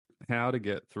how to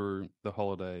get through the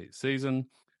holiday season.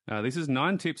 This is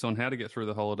 9 tips on how to get through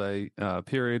the holiday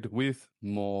period with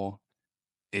more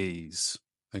ease.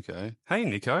 Okay. Hey,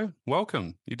 Nico,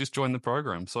 welcome. You just joined the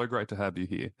program. So great to have you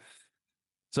here.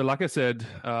 So like I said,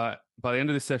 by the end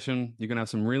of this session, you're going to have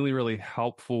some really, really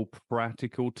helpful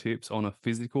practical tips on a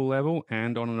physical level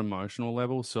and on an emotional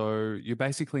level. So you're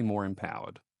basically more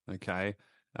empowered. Okay.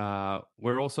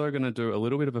 We're also going to do a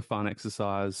little bit of a fun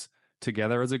exercise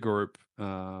together as a group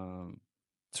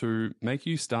to make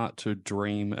you start to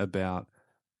dream about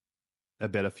a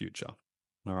better future.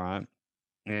 All right.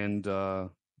 And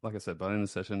like I said, by the end of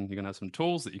the session, you're going to have some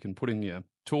tools that you can put in your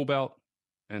tool belt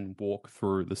and walk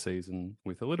through the season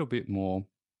with a little bit more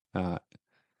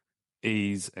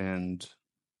ease and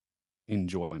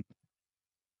enjoyment.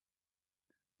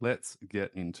 Let's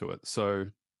get into it. So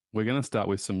we're going to start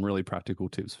with some really practical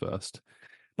tips first.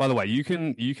 By the way, you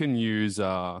can use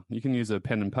a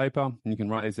pen and paper and you can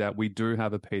write these out. We do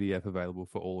have a PDF available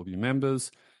for all of you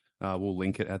members. We'll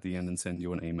link it at the end and send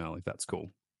you an email if that's cool.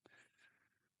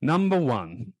 Number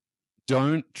 1,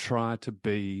 don't try to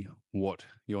be what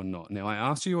you're not. Now, I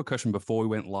asked you a question before we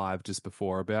went live just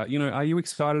before about, are you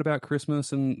excited about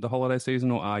Christmas and the holiday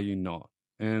season or are you not?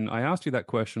 And I asked you that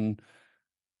question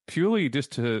purely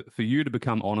just for you to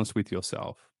become honest with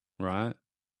yourself, right?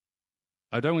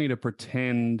 I don't want you to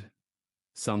pretend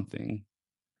something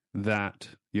that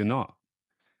you're not.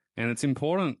 And it's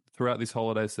important throughout this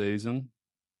holiday season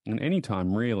and any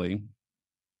time really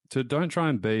to don't try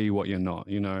and be what you're not.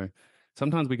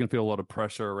 Sometimes we can feel a lot of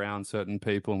pressure around certain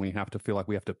people and we have to feel like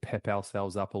we have to pep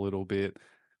ourselves up a little bit.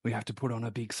 We have to put on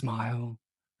a big smile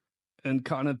and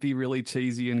kind of be really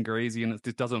cheesy and greasy, and it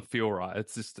just doesn't feel right.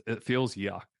 It feels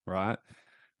yuck, right?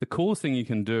 The coolest thing you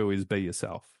can do is be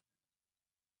yourself.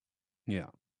 Yeah.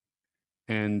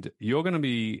 And you're going to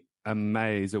be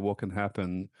amazed at what can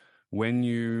happen when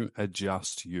you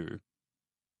adjust you.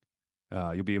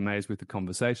 You'll be amazed with the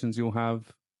conversations you'll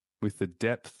have, with the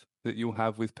depth that you'll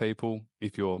have with people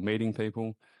if you're meeting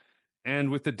people,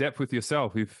 and with the depth with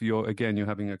yourself if you're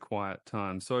having a quiet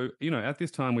time. So, at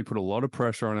this time, we put a lot of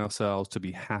pressure on ourselves to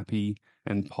be happy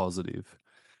and positive.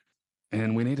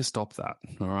 And we need to stop that,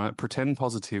 all right? Pretend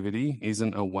positivity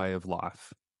isn't a way of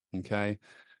life, okay?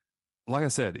 Like I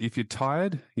said, if you're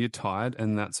tired,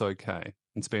 and that's okay.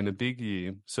 It's been a big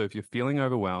year. So if you're feeling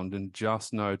overwhelmed and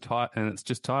just know and it's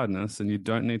just tiredness and you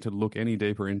don't need to look any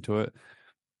deeper into it,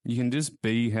 you can just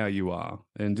be how you are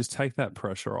and just take that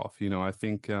pressure off. I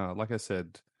think, like I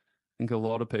said, I think a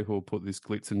lot of people put this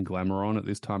glitz and glamour on at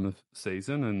this time of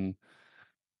season and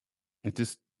it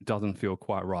just doesn't feel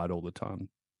quite right all the time.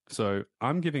 So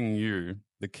I'm giving you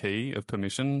the key of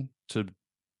permission to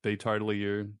be totally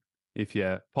you. If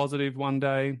you're positive one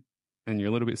day and you're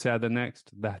a little bit sad the next,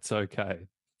 that's okay.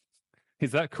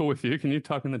 Is that cool with you? Can you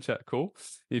type in the chat cool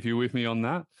if you're with me on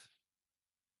that?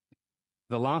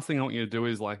 The last thing I want you to do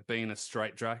is like be in a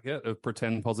straitjacket of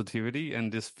pretend positivity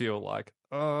and just feel like,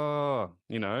 oh,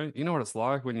 you know what it's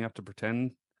like when you have to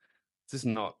pretend. It's just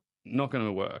not going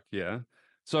to work. Yeah.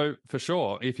 So for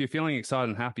sure, if you're feeling excited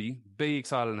and happy, be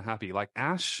excited and happy. Like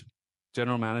Ash,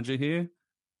 general manager here,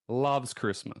 loves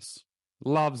Christmas.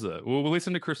 Loves it. We'll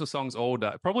listen to Christmas songs all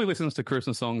day. Probably listens to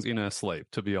Christmas songs in her sleep,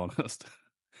 to be honest.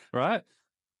 Right?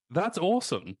 That's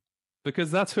awesome because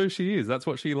that's who she is. That's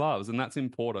what she loves, and that's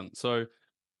important. So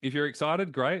if you're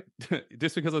excited, great.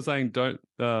 Just because I'm saying don't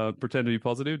pretend to be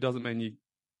positive doesn't mean you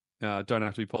don't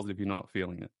have to be positive if you're not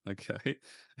feeling it. Okay.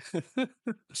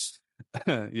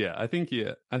 Yeah, I think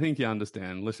you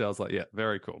understand. Lachelle's like, yeah,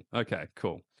 very cool. Okay,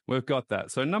 cool. We've got that.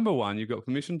 So number one, you've got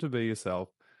permission to be yourself.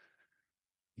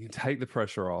 You can take the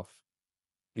pressure off.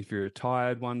 If you're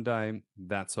tired one day,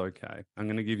 that's okay. I'm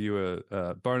going to give you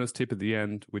a bonus tip at the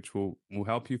end, which will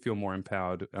help you feel more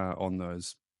empowered on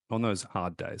those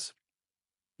hard days.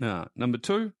 Number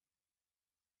two,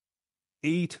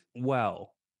 eat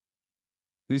well.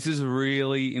 This is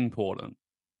really important.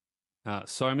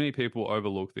 So many people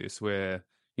overlook this where,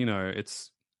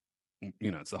 it's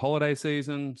the holiday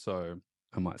season, so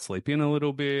I might sleep in a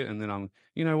little bit and then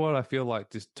I feel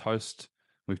like just toast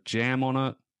with jam on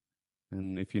it.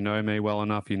 And if you know me well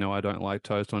enough, I don't like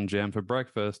toast on jam for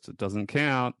breakfast. It doesn't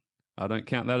count. I don't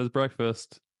count that as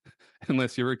breakfast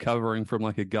unless you're recovering from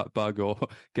like a gut bug or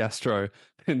gastro.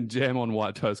 And jam on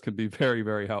white toast can be very,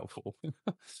 very helpful.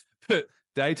 But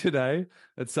day to day,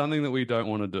 it's something that we don't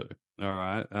want to do. All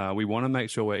right. We want to make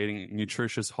sure we're eating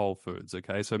nutritious whole foods.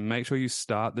 Okay. So make sure you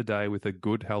start the day with a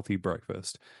good, healthy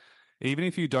breakfast. Even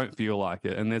if you don't feel like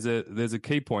it, and there's a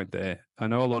key point there. I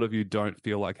know a lot of you don't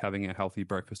feel like having a healthy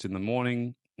breakfast in the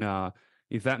morning.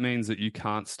 If that means that you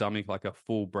can't stomach like a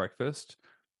full breakfast,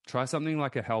 try something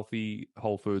like a healthy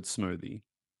whole food smoothie,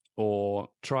 or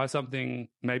try something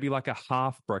maybe like a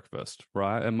half breakfast,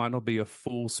 right? It might not be a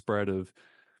full spread of,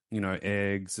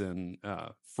 eggs and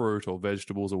fruit or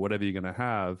vegetables or whatever you're going to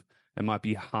have. It might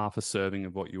be half a serving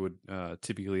of what you would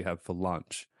typically have for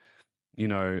lunch.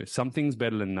 Something's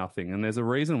better than nothing. And there's a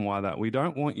reason why that we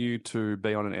don't want you to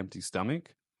be on an empty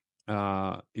stomach.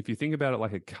 If you think about it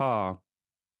like a car,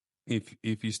 if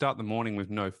you start the morning with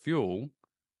no fuel,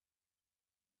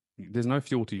 there's no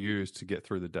fuel to use to get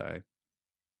through the day.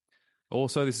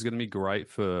 Also, this is going to be great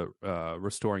for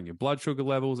restoring your blood sugar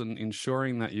levels and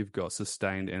ensuring that you've got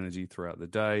sustained energy throughout the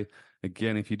day.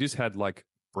 Again, if you just had like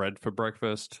bread for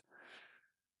breakfast,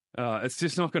 it's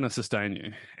just not going to sustain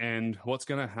you. And what's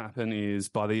going to happen is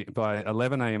by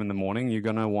 11 a.m. in the morning, you're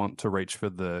going to want to reach for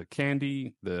the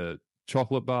candy, the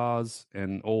chocolate bars,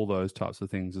 and all those types of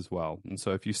things as well. And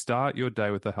so if you start your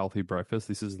day with a healthy breakfast,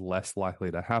 this is less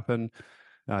likely to happen.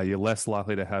 You're less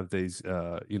likely to have these,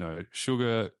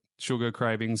 sugar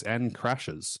cravings and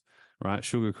crashes, right?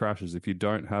 Sugar crashes. If you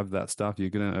don't have that stuff, you're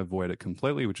going to avoid it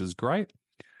completely, which is great.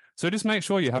 So just make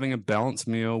sure you're having a balanced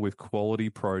meal with quality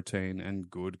protein and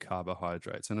good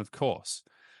carbohydrates. And of course,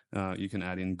 you can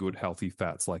add in good healthy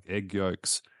fats like egg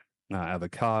yolks,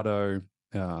 avocado,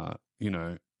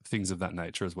 things of that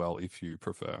nature as well, if you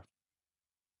prefer.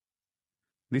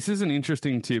 This is an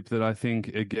interesting tip that I think,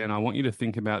 again, I want you to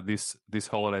think about this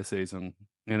holiday season,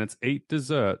 and it's eat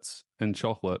desserts and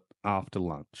chocolate after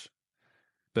lunch,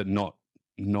 but not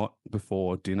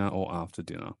before dinner or after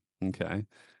dinner. Okay.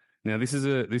 Now this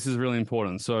is really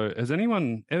important. So has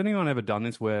anyone ever done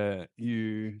this where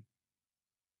you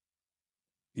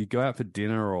go out for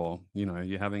dinner, or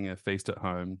you're having a feast at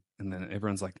home, and then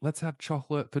everyone's like, let's have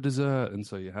chocolate for dessert, and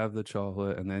so you have the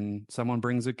chocolate, and then someone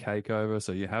brings a cake over,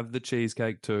 so you have the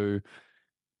cheesecake too,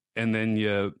 and then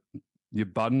your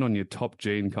button on your top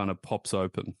jean kind of pops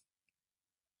open,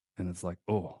 and it's like,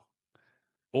 oh,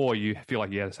 or you feel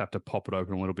like you just have to pop it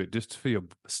open a little bit just for your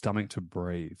stomach to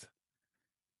breathe,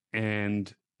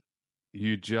 and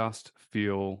you just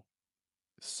feel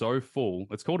so full.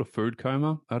 It's called a food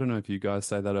coma. I don't know if you guys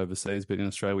say that overseas, but in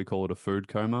Australia we call it a food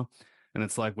coma. And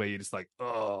it's like where you're just like,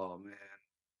 oh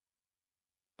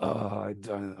man,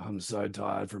 I'm so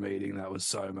tired from eating. That was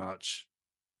so much.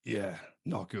 Yeah,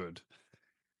 not good.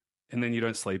 And then you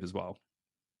don't sleep as well.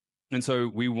 And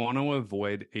so we want to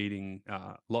avoid eating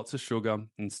lots of sugar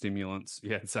and stimulants.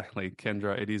 Yeah, exactly.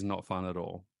 Kendra, it is not fun at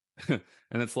all.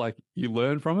 And it's like you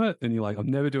learn from it and you're like, I'm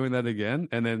never doing that again.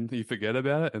 And then you forget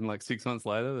about it. And like 6 months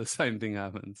later, the same thing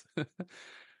happens.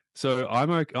 So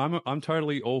I'm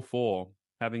totally all for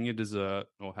having your dessert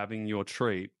or having your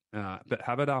treat, but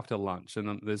have it after lunch.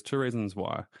 And there's two reasons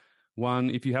why. One,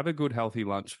 if you have a good healthy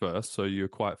lunch first, so you're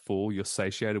quite full, you're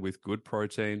satiated with good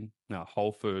protein,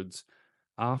 whole foods.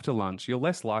 After lunch, you're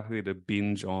less likely to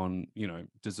binge on,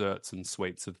 desserts and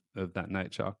sweets of that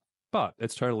nature. But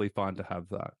it's totally fine to have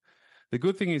that. The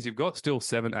good thing is you've got still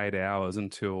 7-8 hours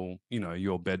until,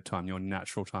 your bedtime, your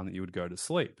natural time that you would go to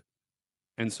sleep.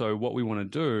 And so what we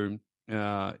want to do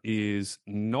is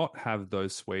not have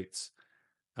those sweets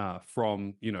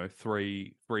from,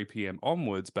 3 p.m.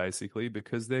 onwards, basically,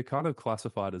 because they're kind of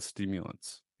classified as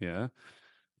stimulants. Yeah.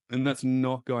 And that's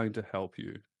not going to help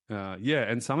you.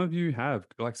 And some of you have,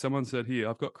 like someone said here,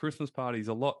 I've got Christmas parties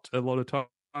a lot of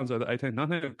times over 18.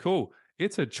 No, cool.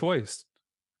 It's a choice.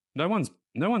 No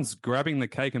one's grabbing the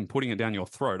cake and putting it down your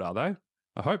throat, are they?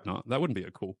 I hope not. That wouldn't be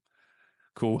a cool.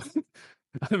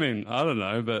 I mean, I don't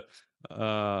know, but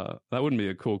that wouldn't be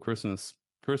a cool Christmas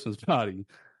party.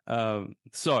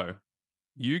 So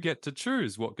you get to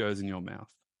choose what goes in your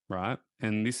mouth, right?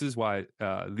 And this is why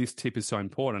this tip is so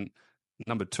important.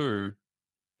 Number 2,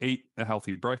 eat a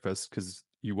healthy breakfast because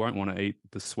you won't want to eat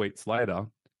the sweets later.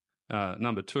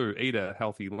 Number 2, eat a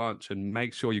healthy lunch and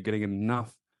make sure you're getting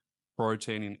enough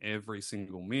protein in every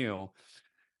single meal.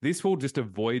 This will just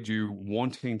avoid you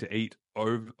wanting to eat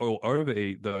or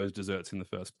overeat those desserts in the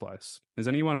first place. Has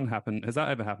that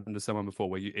ever happened to someone before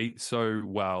where you eat so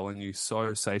well and you're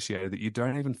so satiated that you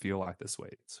don't even feel like the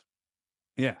sweets?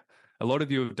 Yeah, a lot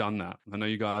of you have done that. I know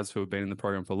you guys who have been in the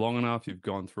program for long enough, you've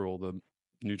gone through all the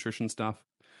nutrition stuff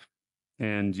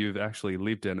and you've actually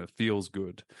lived and it feels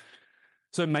good.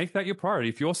 So make that your priority.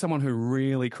 If you're someone who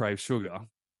really craves sugar,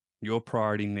 your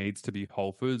priority needs to be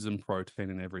whole foods and protein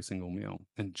in every single meal,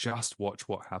 and just watch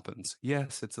what happens.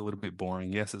 Yes, it's a little bit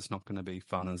boring. Yes, it's not going to be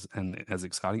fun as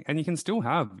exciting. And you can still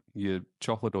have your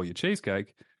chocolate or your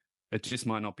cheesecake. It just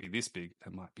might not be this big.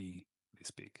 It might be this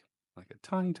big, like a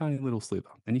tiny, tiny little sliver.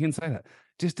 And you can say that,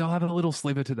 I'll have a little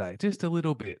sliver today, just a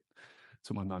little bit. That's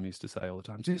what my mum used to say all the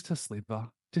time. Just a sliver,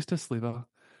 just a sliver.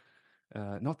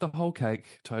 Not the whole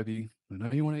cake, Toby. I know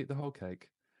you want to eat the whole cake.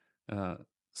 Uh,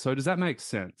 so does that make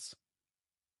sense?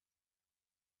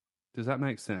 Does that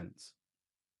make sense?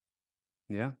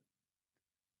 Yeah.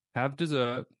 Have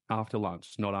dessert after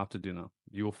lunch, not after dinner.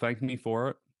 You will thank me for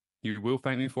it. You will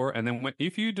thank me for it. And then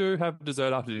if you do have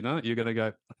dessert after dinner, you're going to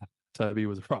go, Toby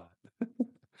was right.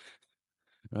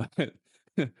 Right?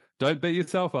 Don't beat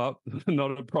yourself up.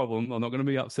 Not a problem. I'm not going to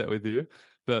be upset with you.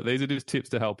 But these are just tips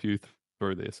to help you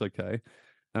through this. Okay.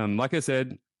 Like I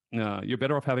said, you're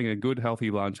better off having a good,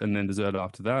 healthy lunch and then dessert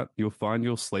after that. You'll find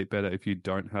you'll sleep better if you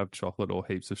don't have chocolate or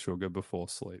heaps of sugar before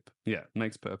sleep. Yeah,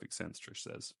 makes perfect sense, Trish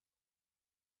says.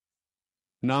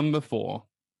 Number four,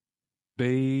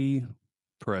 be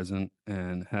present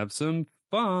and have some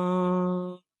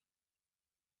fun.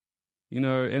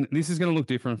 And this is going to look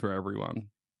different for everyone.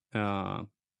 Uh,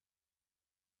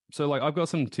 so, like, I've got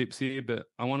some tips here, but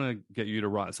I want to get you to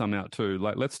write some out too.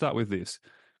 Like, let's start with this.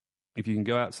 If you can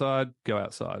go outside, go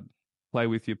outside. Play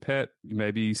with your pet.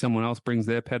 Maybe someone else brings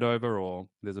their pet over, or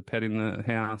there's a pet in the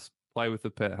house. Play with the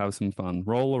pet, have some fun.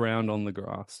 Roll around on the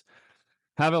grass,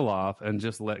 have a laugh, and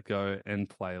just let go and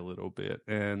play a little bit.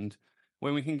 And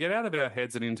when we can get out of our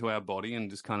heads and into our body and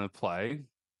just kind of play,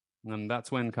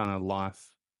 that's when kind of life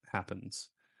happens.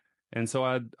 And so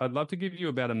I'd love to give you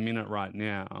about a minute right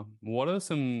now. What are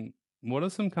some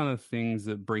kind of things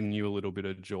that bring you a little bit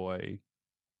of joy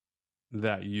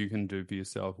that you can do for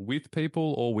yourself with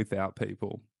people or without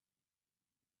people?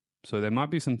 So there might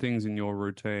be some things in your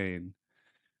routine.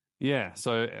 Yeah.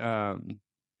 So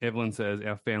Evelyn says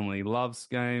our family loves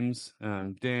games,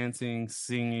 dancing,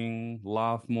 singing,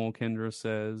 laugh more. Kendra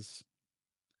says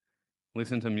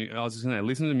listen to music. I was just gonna say,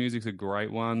 listen to music's a great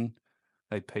one.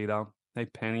 Hey Peter. Hey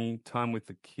Penny. Time with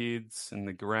the kids and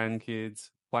the grandkids.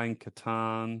 Playing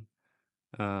Catan.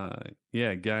 Uh,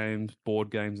 yeah, games,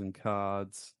 board games and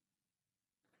cards.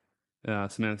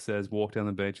 Samantha says, walk down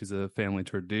the beach is a family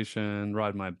tradition.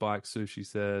 Ride my bike, Sushi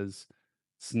says.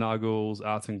 Snuggles,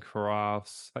 arts and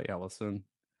crafts. Hey, Allison.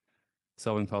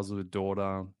 Solving puzzles with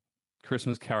daughter.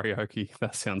 Christmas karaoke.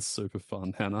 That sounds super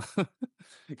fun, Hannah.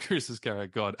 Christmas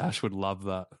karaoke. God, Ash would love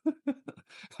that. I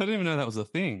didn't even know that was a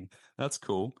thing. That's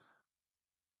cool.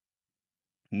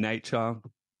 Nature.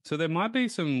 So there might be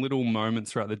some little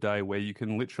moments throughout the day where you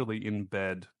can literally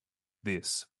embed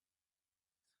this.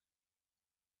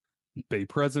 Be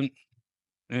present,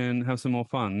 and have some more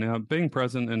fun. Now, being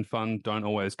present and fun don't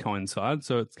always coincide,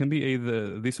 so it can be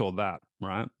either this or that,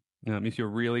 right? If you're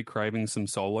really craving some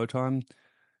solo time,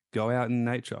 go out in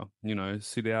nature.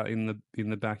 Sit out in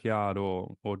the backyard,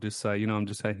 or just say, I'm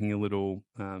just taking a little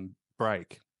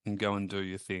break and go and do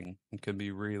your thing. It can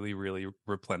be really, really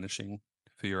replenishing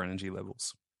for your energy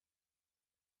levels.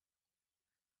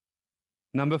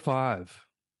 Number five,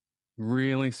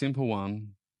 really simple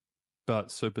one,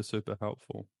 but super, super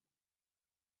helpful.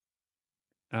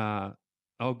 Uh,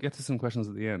 I'll get to some questions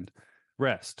at the end.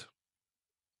 Rest.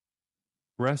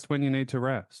 Rest when you need to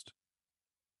rest.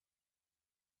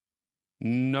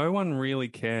 No one really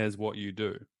cares what you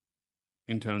do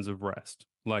in terms of rest.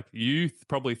 Like you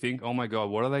probably think, oh my God,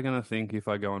 what are they going to think if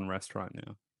I go and rest right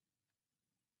now?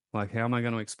 Like, how am I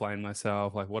going to explain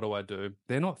myself? Like, what do I do?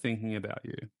 They're not thinking about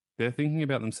you. They're thinking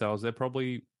about themselves. They're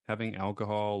probably having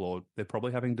alcohol, or they're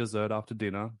probably having dessert after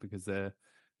dinner because they're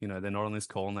not on this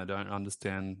call and they don't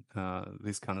understand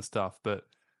this kind of stuff. But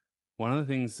one of the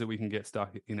things that we can get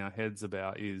stuck in our heads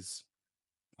about is,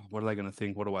 what are they going to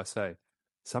think? What do I say?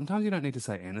 Sometimes you don't need to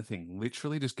say anything.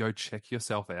 Literally just go check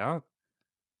yourself out.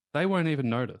 They won't even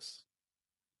notice.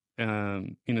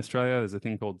 In Australia, there's a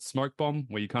thing called smoke bomb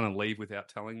where you kind of leave without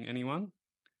telling anyone.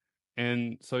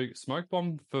 And so smoke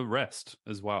bomb for rest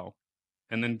as well.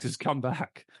 And then just come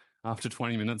back after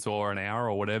 20 minutes or an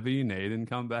hour or whatever you need and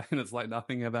come back and it's like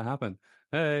nothing ever happened.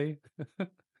 Hey.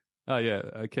 Oh yeah,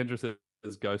 Kendra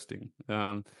says ghosting.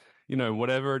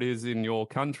 Whatever it is in your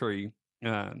country,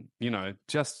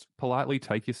 just politely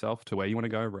take yourself to where you want to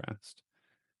go rest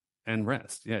and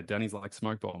rest. Yeah, Danny's like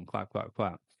smoke bomb, clap, clap,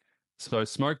 clap. So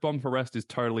smoke bomb for rest is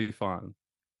totally fine.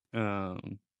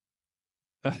 Um,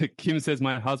 Kim says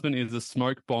my husband is a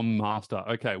smoke bomb master.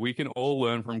 Okay, we can all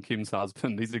learn from Kim's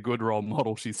husband. He's a good role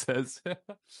model, she says.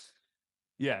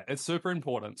 Yeah, it's super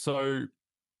important. So,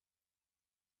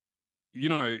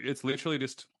 it's literally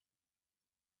just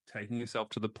taking yourself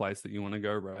to the place that you want to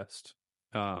go rest.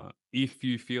 If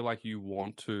you feel like you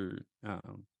want to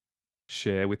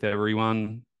share with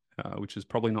everyone, which is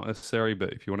probably not necessary,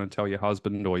 but if you want to tell your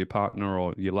husband or your partner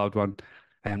or your loved one,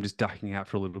 hey, I'm just ducking out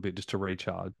for a little bit just to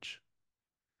recharge.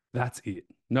 That's it.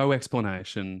 No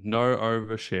explanation, no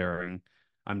oversharing.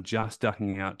 I'm just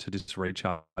ducking out to just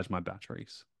recharge my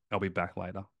batteries. I'll be back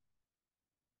later.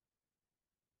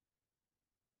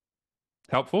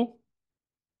 Helpful?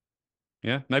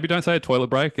 Yeah. Maybe don't say a toilet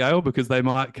break, Gail, because they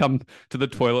might come to the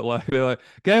toilet like they're like,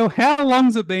 Gail, how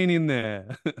long's it been in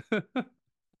there?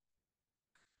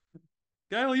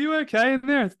 Gail, are you okay in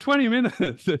there? It's 20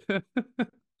 minutes.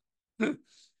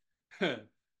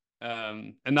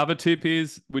 Another tip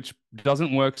is, which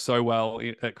doesn't work so well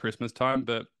at Christmas time,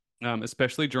 but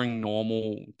especially during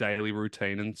normal daily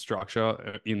routine and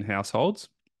structure in households,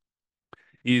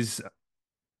 is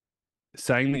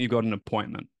saying that you've got an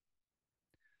appointment.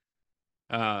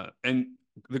 And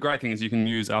the great thing is you can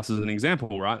use us as an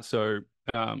example, right? So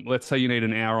let's say you need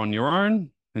an hour on your own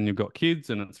and you've got kids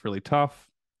and it's really tough,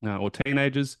 or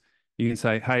teenagers. You can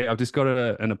say, hey, I've just got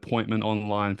an appointment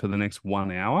online for the next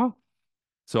 1 hour.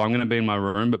 So I'm going to be in my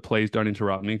room, but please don't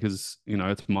interrupt me because,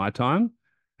 it's my time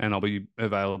and I'll be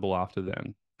available after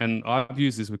then. And I've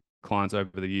used this with clients over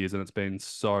the years and it's been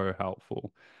so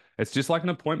helpful. It's just like an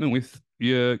appointment with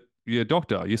your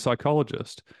doctor, your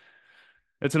psychologist.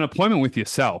 It's an appointment with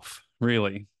yourself,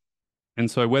 really. And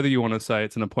so whether you want to say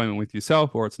it's an appointment with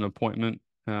yourself or it's an appointment,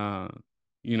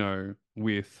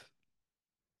 with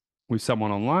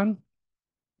someone online,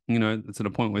 it's an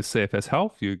appointment with CFS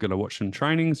Health. You're going to watch some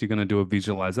trainings. You're going to do a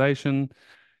visualization.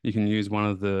 You can use one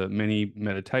of the many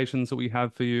meditations that we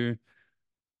have for you.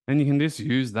 And you can just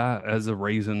use that as a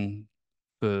reason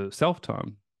for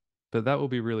self-time. But that will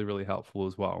be really, really helpful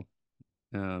as well.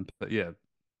 But yeah,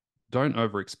 don't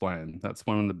over-explain. That's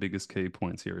one of the biggest key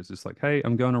points here is just like, hey,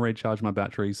 I'm going to recharge my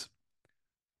batteries.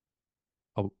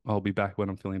 I'll be back when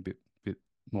I'm feeling a bit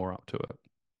more up to it.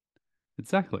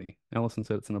 Exactly. Alison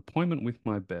said it's an appointment with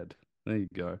my bed. There you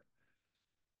go.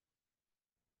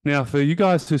 Now, for you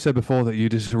guys who said before that you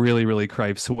just really, really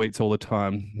crave sweets all the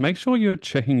time, make sure you're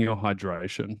checking your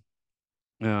hydration,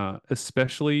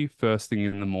 especially first thing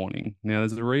in the morning. Now,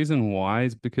 there's a reason why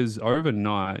is because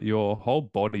overnight, your whole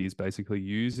body is basically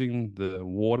using the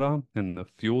water and the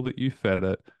fuel that you fed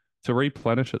it to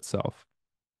replenish itself.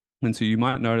 And so you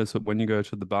might notice that when you go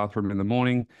to the bathroom in the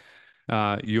morning,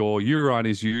 your urine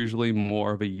is usually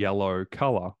more of a yellow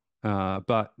color.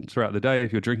 But throughout the day,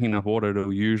 if you're drinking enough water,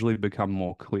 it'll usually become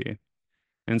more clear.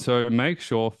 And so make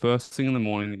sure first thing in the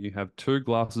morning that you have 2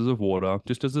 glasses of water,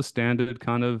 just as a standard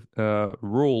kind of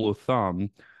rule of thumb,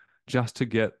 just to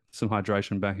get some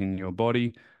hydration back in your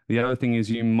body. The other thing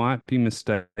is you might be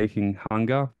mistaking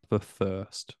hunger for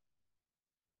thirst.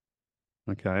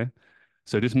 Okay.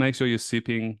 So just make sure you're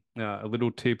sipping. A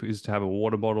little tip is to have a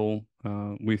water bottle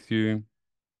with you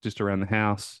just around the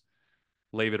house.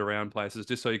 Leave it around places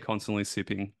just so you're constantly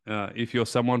sipping. If you're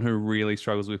someone who really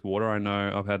struggles with water, I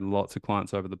know I've had lots of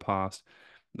clients over the past.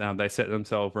 They set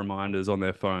themselves reminders on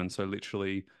their phone. So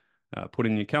literally put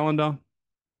in your calendar,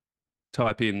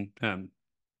 type in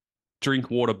drink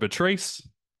water Patrice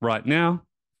right now,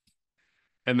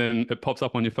 and then it pops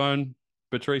up on your phone.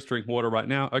 Patrice, drink water right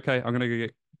now. Okay, I'm gonna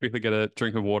quickly get a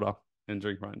drink of water and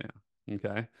drink right now.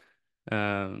 Okay.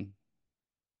 Um,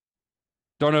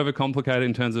 don't overcomplicate it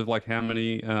in terms of like how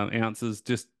many ounces.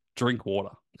 Just drink water.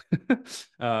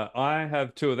 I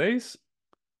have 2 of these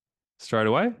straight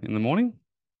away in the morning,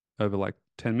 over like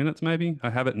 10 minutes maybe.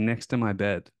 I have it next to my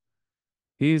bed.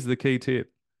 Here's the key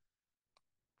tip.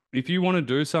 If you want to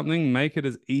do something, make it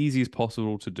as easy as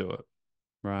possible to do it,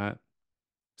 right?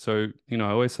 So, I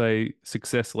always say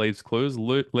success leaves clues.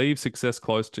 Leave success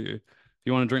close to you. If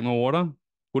you want to drink more water,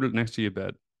 put it next to your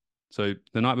bed. So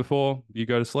the night before you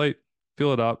go to sleep,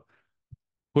 fill it up,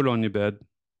 put it on your bed.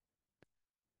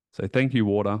 Say, thank you,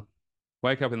 water.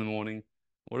 Wake up in the morning.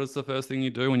 What is the first thing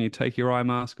you do when you take your eye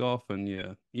mask off and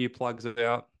your earplugs are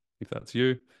out? If that's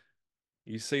you,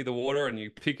 you see the water and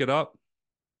you pick it up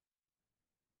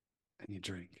and you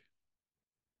drink.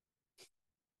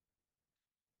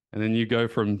 And then you go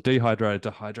from dehydrated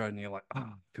to hydrated and you're like, oh,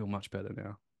 I feel much better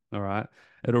now. All right.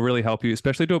 It'll really help you,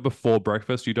 especially do it before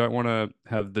breakfast. You don't want to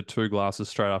have the 2 glasses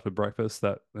straight after breakfast.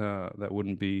 That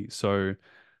wouldn't be so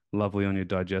lovely on your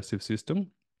digestive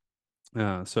system.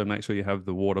 So make sure you have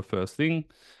the water first thing,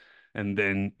 and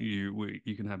then you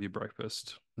can have your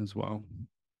breakfast as well.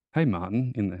 Hey,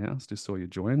 Martin in the house, just saw you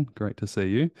join. Great to see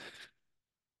you.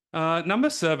 Number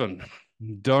 7,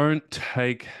 don't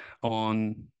take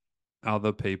on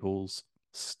other people's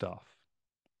stuff.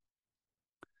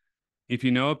 If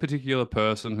you know a particular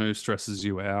person who stresses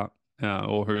you out,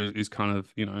 or who is kind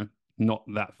of, not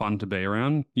that fun to be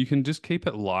around, you can just keep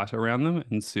it light around them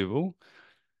and civil.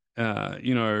 One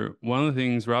of the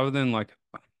things, rather than like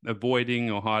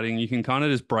avoiding or hiding, you can kind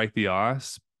of just break the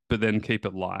ice, but then keep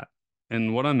it light.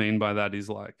 And what I mean by that is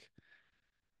like,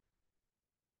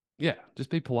 yeah, just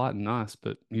be polite and nice,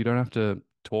 but you don't have to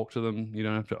talk to them. You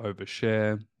don't have to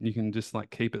overshare. You can just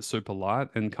like keep it super light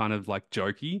and kind of like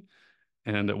jokey.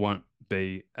 and it won't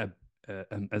be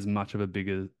as much of a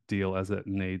bigger deal as it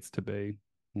needs to be.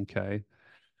 Okay.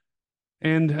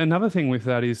 And another thing with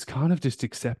that is kind of just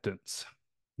acceptance.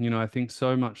 I think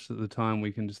so much at the time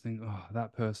we can just think, oh,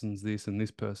 that person's this and this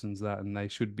person's that, and they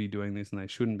should be doing this and they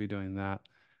shouldn't be doing that.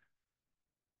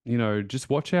 Just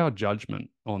watch our judgment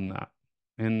on that.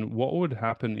 And what would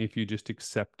happen if you just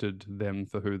accepted them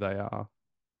for who they are?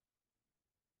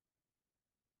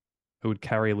 It would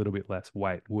carry a little bit less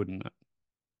weight, wouldn't it?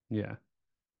 Yeah.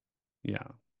 Yeah.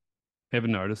 Ever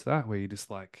notice that where you're just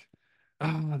like,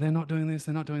 oh, they're not doing this,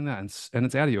 they're not doing that. And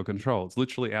it's out of your control. It's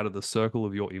literally out of the circle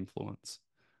of your influence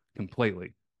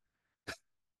completely.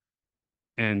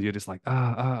 And you're just like,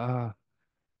 the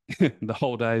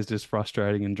whole day is just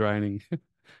frustrating and draining.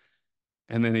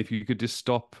 And then if you could just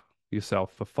stop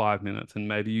yourself for 5 minutes and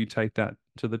maybe you take that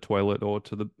to the toilet or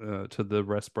to the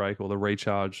rest break or the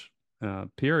recharge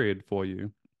period for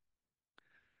you,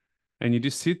 and you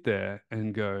just sit there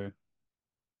and go,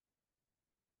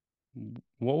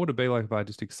 what would it be like if I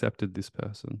just accepted this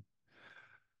person?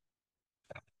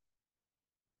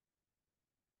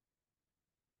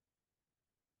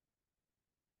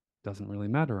 Doesn't really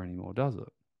matter anymore, does it?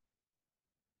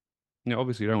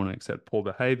 Obviously, you don't want to accept poor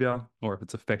behavior, or if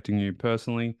it's affecting you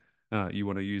personally, you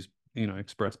want to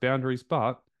express boundaries.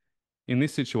 But in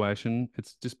this situation,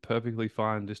 it's just perfectly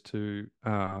fine just to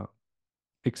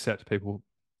accept people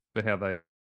for how they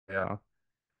are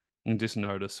and just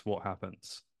notice what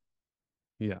happens.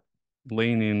 Yeah.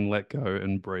 Lean in, let go,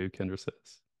 and breathe, Kendra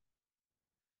says.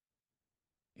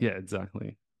 Yeah,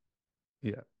 exactly.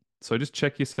 Yeah. So just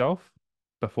check yourself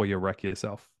before you wreck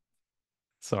yourself.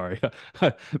 Sorry,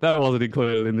 that wasn't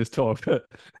included in this talk, but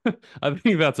I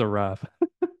think that's a wrap.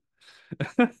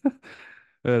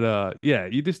 But yeah,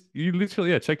 you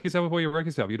literally, yeah, check yourself before you wreck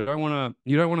yourself. You don't want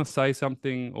to say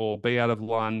something or be out of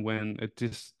line when it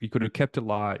just you could have kept it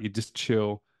light. You just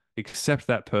chill, accept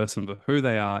that person for who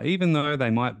they are, even though they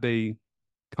might be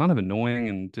kind of annoying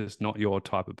and just not your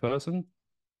type of person.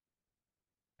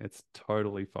 It's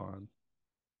totally fine.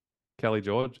 Kelly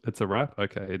George, it's a wrap.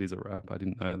 Okay, it is a wrap. I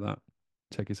didn't know that.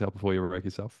 Check yourself before you wreck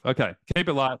yourself. Okay, keep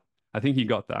it light. I think you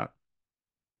got that.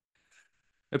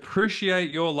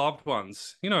 Appreciate your loved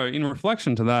ones. In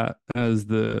reflection to that, as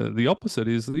the opposite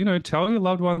is, tell your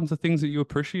loved ones the things that you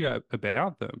appreciate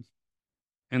about them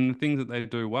and the things that they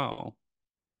do well.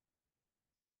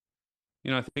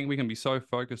 I think we can be so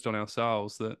focused on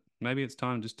ourselves that maybe it's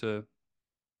time just to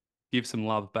give some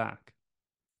love back.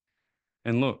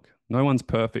 And look, no one's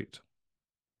perfect.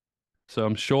 So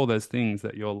I'm sure there's things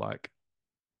that you're like,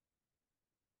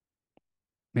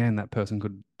 man, that person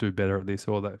could do better at this,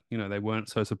 or that, they weren't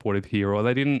so supportive here, or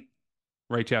they didn't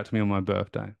reach out to me on my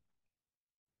birthday.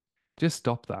 Just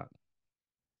stop that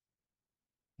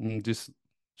and just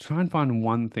try and find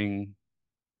one thing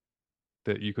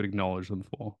that you could acknowledge them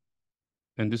for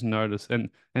and just notice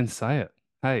and say it.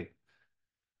 Hey,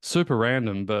 super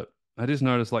random, but I just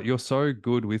noticed like you're so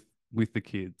good with the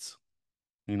kids,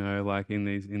 like in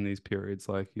these periods,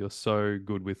 like you're so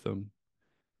good with them.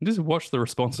 And just watch the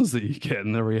responses that you get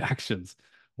and the reactions.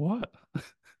 What?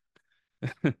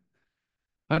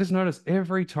 I just noticed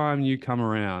every time you come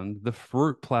around, the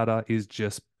fruit platter is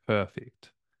just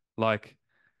perfect. Like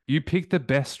you pick the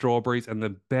best strawberries and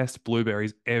the best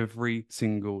blueberries every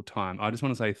single time. I just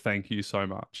want to say thank you so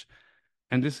much.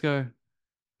 And just go and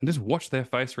just watch their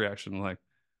face reaction. Like,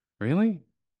 really?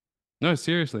 No,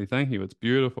 seriously, thank you. It's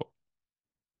beautiful.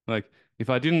 Like, if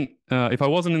I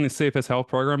wasn't in the CFS health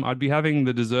program, I'd be having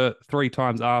the dessert 3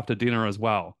 times after dinner as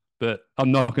well. But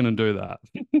I'm not going to do that.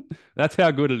 That's how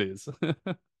good it is.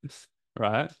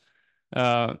 Right?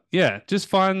 Yeah, just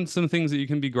find some things that you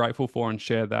can be grateful for and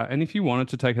share that. And if you wanted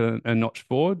to take a notch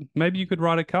forward, maybe you could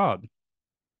write a card.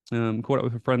 Caught up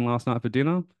with a friend last night for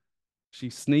dinner. She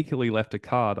sneakily left a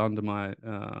card under my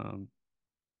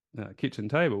kitchen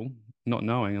table, not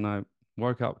knowing, and I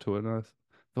woke up to it and I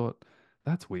thought,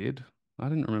 that's weird. I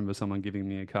didn't remember someone giving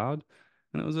me a card.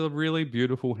 And it was a really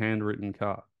beautiful handwritten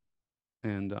card.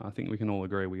 And I think we can all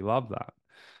agree we love that.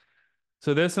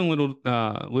 So there's some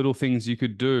little things you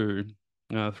could do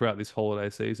throughout this holiday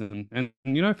season. And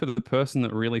for the person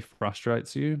that really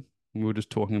frustrates you, we were just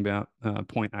talking about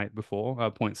point eight before,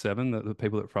 point seven, the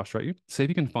people that frustrate you. See if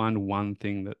you can find one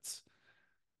thing that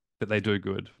they do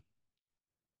good,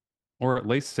 or at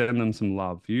least send them some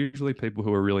love. Usually, people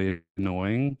who are really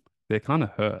annoying, they're kind of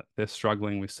hurt. They're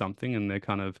struggling with something, and they're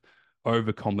kind of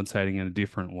overcompensating in a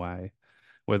different way,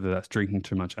 whether that's drinking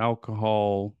too much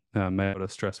alcohol, maybe a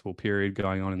stressful period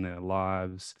going on in their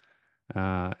lives,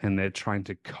 and they're trying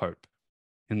to cope.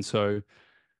 And so,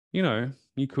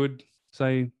 you could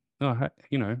say, oh,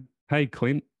 hey, hey,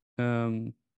 Clint,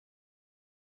 Um,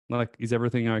 like, is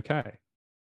everything okay?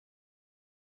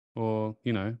 Or,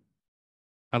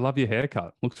 I love your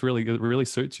haircut. Looks really good, really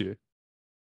suits you.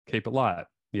 Keep it light.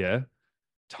 Yeah.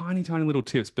 Tiny, tiny little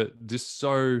tips, but just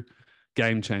so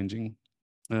game changing.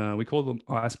 We call them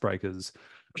icebreakers,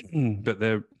 but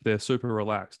they're super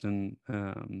relaxed and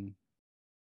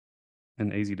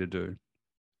easy to do.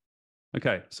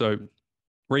 Okay, so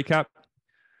recap.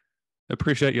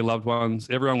 Appreciate your loved ones.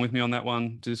 Everyone with me on that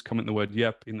one, just comment the word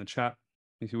 "yep" in the chat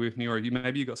if you're with me, or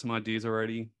maybe you got some ideas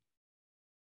already.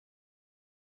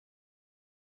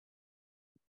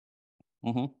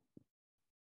 Mm-hmm.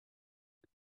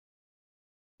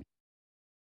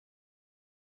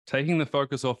 Taking the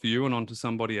focus off you and onto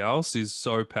somebody else is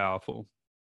so powerful.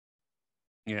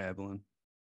 Yeah, Evelyn.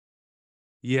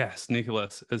 Yes,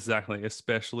 Nicholas, exactly.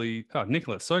 Especially, oh,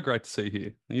 Nicholas, so great to see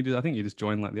you here. I think you just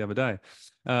joined like the other day.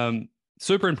 Um,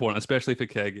 Super important, especially for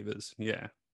caregivers. Yeah,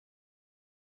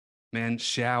 man,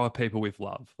 shower people with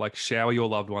love. Like shower your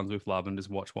loved ones with love and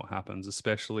just watch what happens,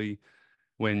 especially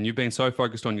when you've been so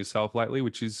focused on yourself lately,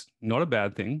 which is not a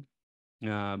bad thing.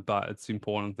 But it's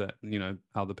important that,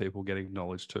 other people get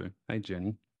acknowledged too. Hey,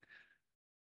 Jenny,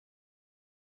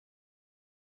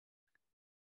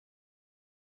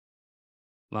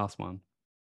 last one.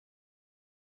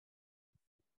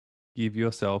 Give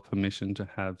yourself permission to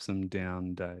have some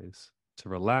down days, to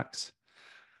relax,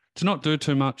 to not do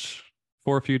too much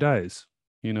for a few days.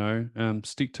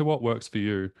 Stick to what works for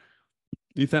you.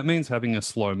 If that means having a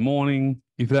slow morning,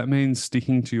 if that means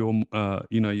sticking to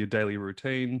your daily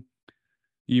routine,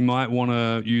 you might want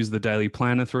to use the daily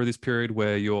planner through this period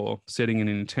where you're setting an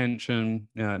intention.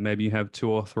 Maybe you have two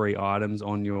or three items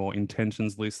on your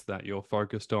intentions list that you're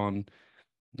focused on.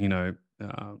 You know,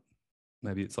 uh,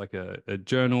 Maybe it's like a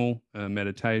journal, a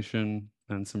meditation,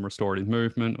 and some restorative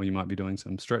movement, or you might be doing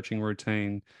some stretching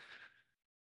routine.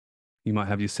 You might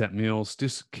have your set meals.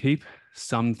 Just keep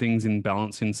some things in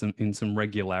balance in some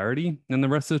regularity, and the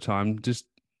rest of the time, just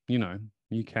you know,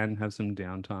 you can have some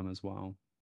downtime as well.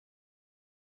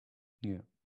 Yeah,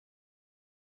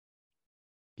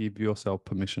 give yourself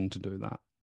permission to do that.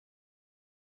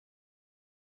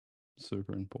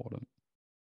 Super important.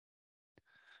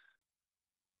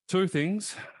 Two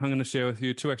things I'm going to share with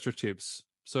you, two extra tips.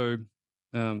 So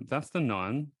that's the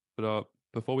nine. But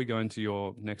before we go into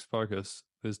your next focus,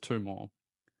 there's two more.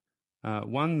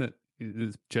 One that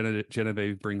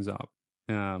Genevieve brings up,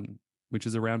 which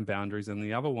is around boundaries, and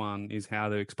the other one is how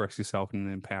to express yourself in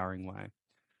an empowering way.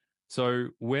 So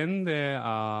when there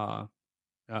are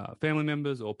family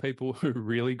members or people who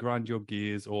really grind your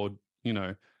gears, or you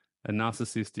know, are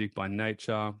narcissistic by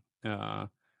nature, uh,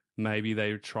 maybe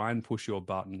they try and push your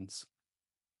buttons.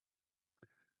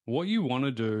 What you want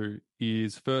to do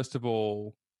is, first of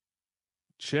all,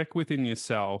 check within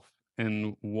yourself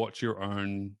and watch your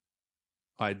own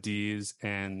ideas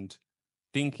and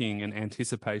thinking and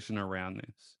anticipation around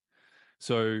this.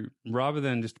 So rather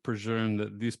than just presume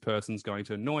that this person's going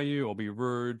to annoy you or be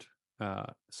rude,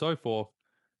 so forth,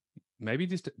 maybe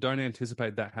just don't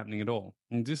anticipate that happening at all.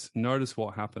 And just notice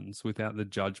what happens without the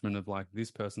judgment of like, this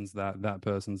person's that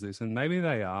person's this. And maybe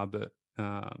they are, but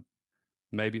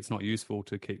maybe it's not useful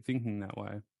to keep thinking that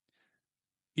way.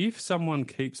 If someone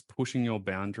keeps pushing your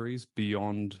boundaries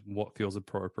beyond what feels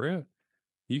appropriate,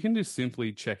 you can just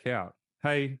simply check out.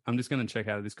 Hey, I'm just going to check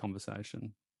out of this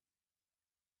conversation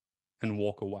and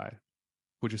walk away.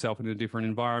 Put yourself in a different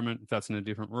environment, if that's in a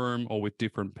different room or with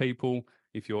different people.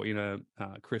 If you're in a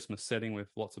Christmas setting with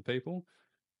lots of people,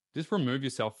 just remove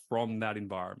yourself from that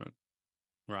environment,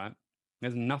 right?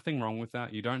 There's nothing wrong with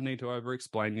that. You don't need to over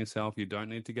explain yourself. You don't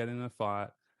need to get in a fight.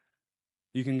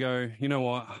 You can go, you know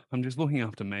what? I'm just looking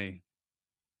after me.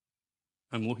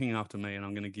 I'm looking after me, and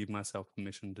I'm going to give myself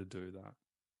permission to do that.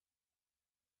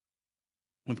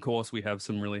 Of course, we have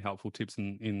some really helpful tips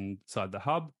inside the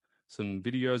hub, some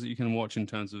videos that you can watch in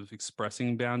terms of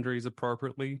expressing boundaries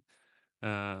appropriately.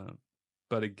 Uh,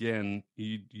 but again,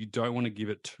 you don't want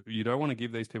to you don't want to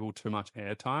give these people too much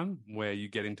airtime where you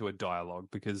get into a dialogue,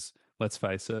 because let's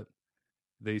face it,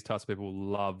 these types of people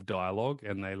love dialogue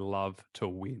and they love to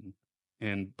win.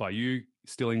 And by you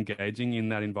still engaging in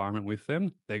that environment with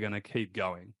them, they're going to keep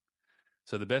going.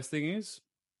 So the best thing is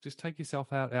just take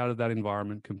yourself out of that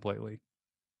environment completely.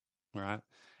 All right.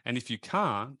 And if you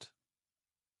can't,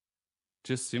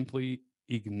 just simply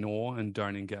ignore and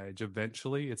don't engage.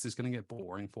 Eventually, it's just going to get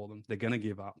boring for them. They're going to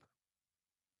give up.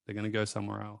 They're going to go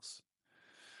somewhere else.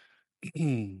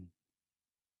 Yeah.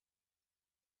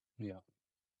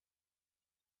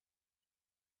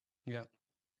 Yeah.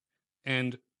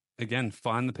 And again,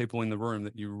 find the people in the room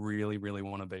that you really, really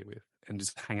want to be with and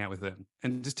just hang out with them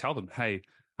and just tell them, hey,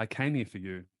 I came here for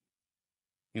you.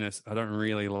 I don't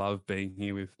really love being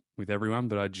here with everyone,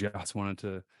 but I just wanted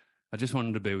to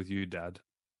be with you, Dad.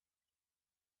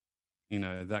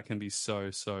 That can be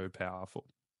so, so powerful,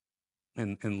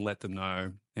 and let them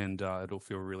know, and it'll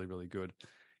feel really, really good.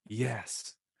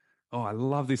 Yes. Oh, I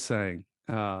love this saying.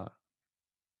 I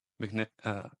think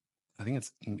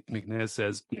it's McNair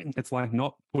says it's like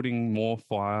not putting more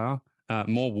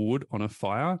wood on a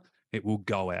fire. It will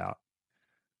go out.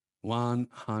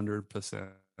 100%.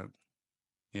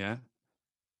 Yeah.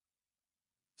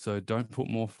 So don't put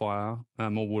more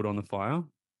wood on the fire.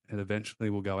 It eventually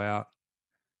will go out.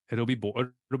 It'll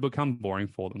become boring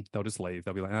for them. They'll just leave.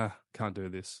 They'll be like, can't do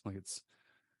this. Like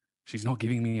she's not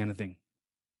giving me anything.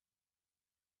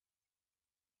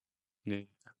 Yeah.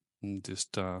 And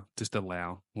just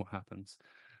allow what happens.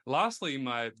 Lastly,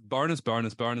 my bonus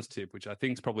tip, which I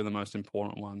think is probably the most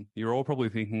important one. You're all probably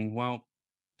thinking, well,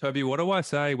 Toby, what do I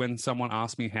say when someone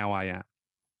asks me how I am?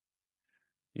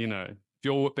 If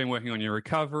you've been working on your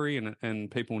recovery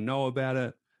and people know about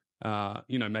it,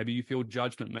 maybe you feel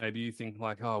judgment. Maybe you think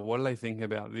like, oh, what do they think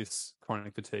about this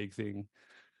chronic fatigue thing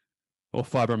or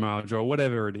fibromyalgia or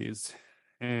whatever it is?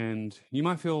 And you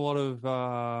might feel a lot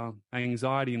of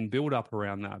anxiety and build up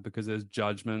around that because there's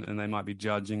judgment and they might be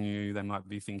judging you. They might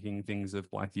be thinking things of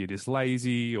like you're just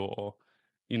lazy or,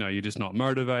 you're just not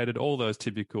motivated. All those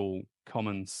typical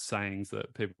common sayings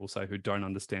that people say who don't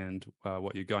understand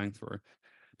what you're going through.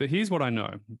 But here's what I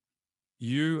know.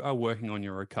 You are working on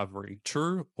your recovery.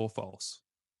 True or false?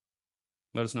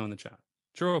 Let us know in the chat.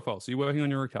 True or false? Are you working on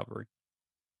your recovery?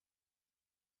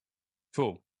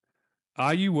 Cool.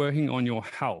 Are you working on your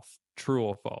health? True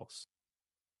or false?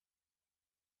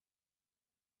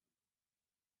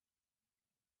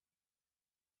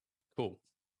 Cool.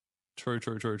 True,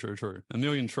 true, true, true, true. A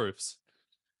million truths.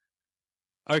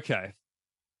 Okay.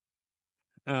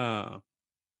 Can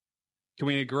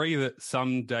we agree that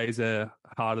some days are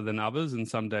harder than others and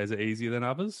some days are easier than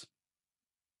others?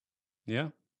 Yeah.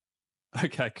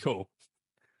 Okay, cool.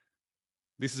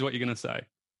 This is what you're going to say.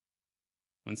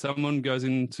 When someone goes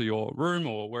into your room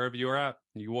or wherever you're at,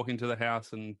 you walk into the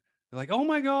house and they're like, oh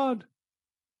my God,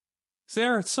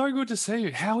 Sarah, it's so good to see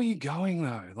you. How are you going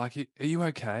though? Like, are you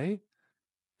okay?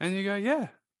 And you go, yeah,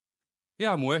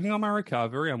 I'm working on my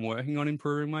recovery. I'm working on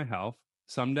improving my health.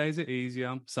 Some days are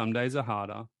easier, some days are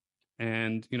harder.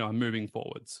 And, I'm moving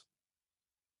forwards.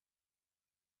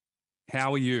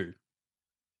 How are you?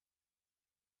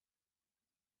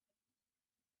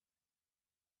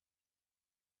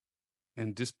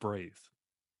 And just breathe.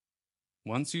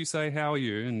 Once you say, how are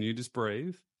you? And you just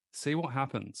breathe, see what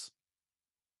happens.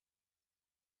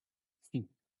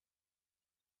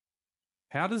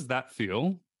 How does that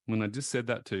feel when I just said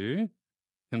that to you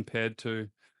compared to,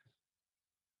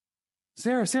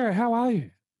 Sarah, how are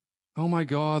you? Oh my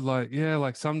God, like, yeah,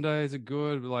 like some days are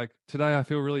good, but like today I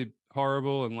feel really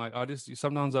horrible. And like,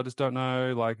 sometimes I just don't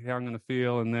know like how I'm going to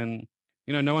feel. And then,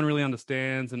 no one really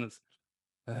understands and it's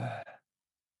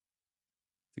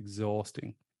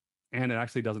exhausting and it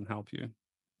actually doesn't help you.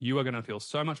 You are going to feel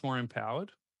so much more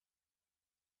empowered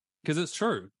because it's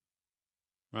true,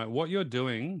 right? What you're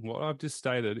doing, what I've just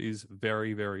stated is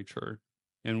very, very true.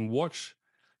 And watch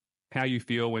how you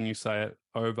feel when you say it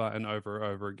over and over and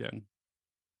over again.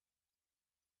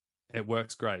 It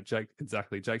works great. Jake,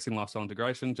 exactly. Jake's in lifestyle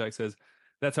integration. Jake says,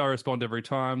 that's how I respond every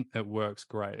time. It works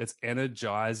great. It's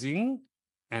energizing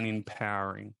and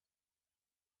empowering,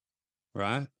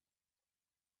 right?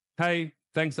 Hey,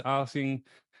 thanks for asking.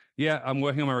 Yeah, I'm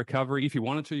working on my recovery. If you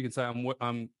wanted to, you could say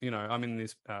I'm in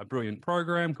this brilliant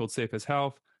program called CFS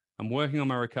Health. I'm working on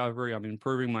my recovery. I'm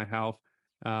improving my health.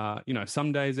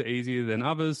 Some days are easier than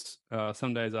others.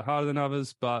 Some days are harder than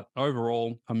others, but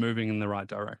overall, I'm moving in the right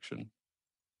direction.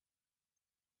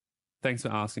 Thanks for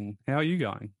asking. How are you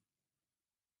going?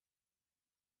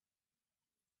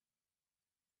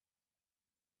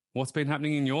 What's been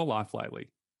happening in your life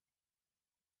lately?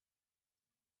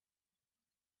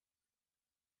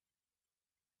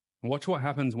 Watch what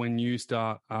happens when you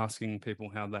start asking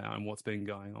people how they are and what's been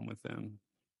going on with them.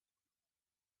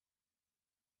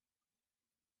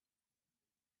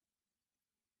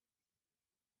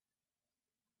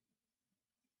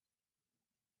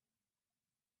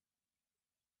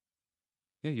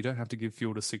 Yeah, you don't have to give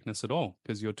fuel to sickness at all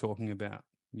because you're talking about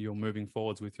you're moving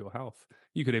forwards with your health.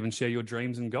 You could even share your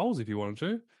dreams and goals if you wanted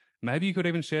to. Maybe you could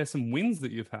even share some wins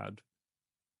that you've had.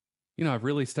 I've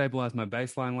really stabilized my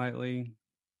baseline lately.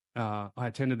 I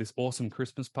attended this awesome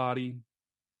Christmas party.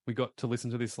 We got to listen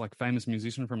to this like famous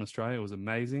musician from Australia. It was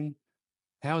amazing.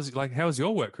 How's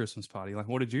your work Christmas party? Like,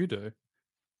 what did you do?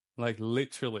 Like,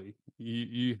 literally,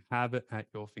 you have it at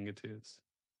your fingertips.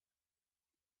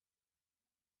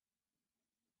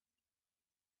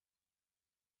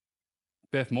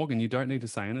 Beth Morgan, you don't need to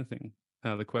say anything.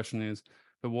 The question is,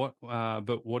 but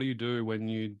what do you do when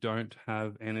you don't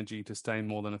have energy to stay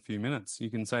more than a few minutes? You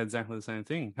can say exactly the same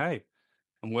thing. Hey,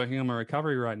 I'm working on my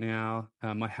recovery right now.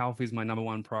 My health is my number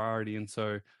one priority. And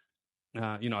so,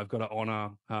 I've got to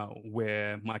honor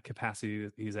where my capacity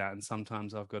is at. And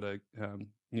sometimes I've got to,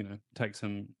 take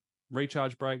some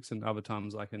recharge breaks, and other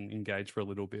times I can engage for a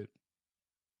little bit.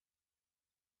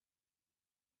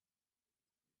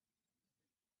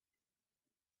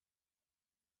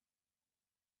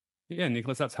 Yeah,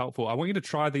 Nicholas, that's helpful. I want you to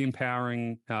try the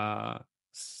empowering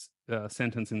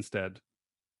sentence instead.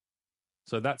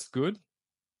 So that's good.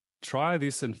 Try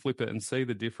this and flip it and see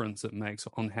the difference it makes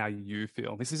on how you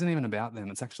feel. This isn't even about them,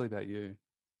 it's actually about you.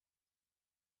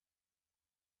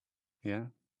 Yeah.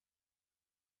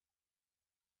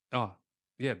 Oh,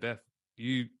 yeah, Beth,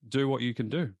 you do what you can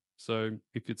do. So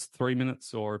if it's 3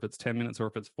 minutes or if it's 10 minutes or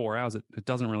if it's 4 hours, it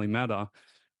doesn't really matter.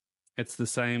 It's the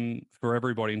same for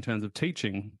everybody in terms of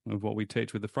teaching of what we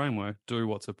teach with the framework. Do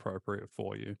what's appropriate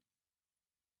for you.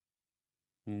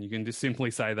 And you can just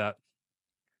simply say that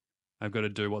I've got to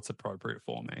do what's appropriate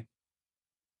for me.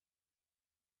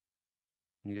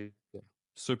 Yeah.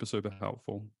 Super, super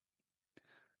helpful.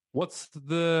 What's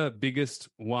the biggest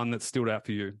one that stood out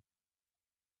for you?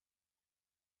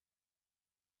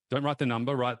 Don't write the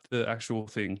number, write the actual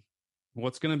thing.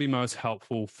 What's going to be most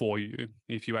helpful for you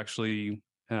if you actually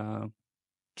uh,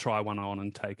 try one on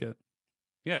and take it?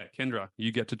 Yeah, Kendra,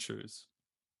 you get to choose.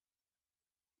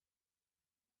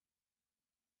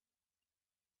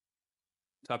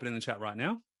 Type it in the chat right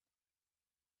now.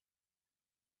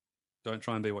 Don't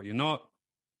try and be what you're not.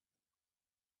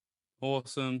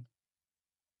 Awesome.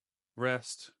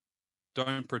 Rest.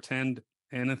 Don't pretend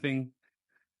anything.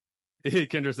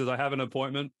 Kendra says, I have an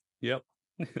appointment. Yep.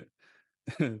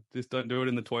 Just don't do it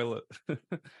in the toilet.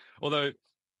 Although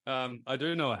I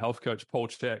do know a health coach, Paul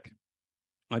Check.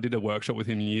 I did a workshop with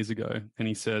him years ago, and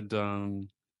he said, I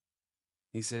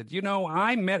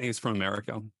met. He's from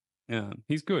America. Yeah,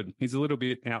 he's good. He's a little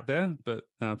bit out there, but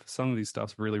for some of his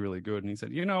stuff's really, really good. And he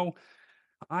said,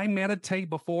 I meditate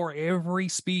before every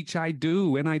speech I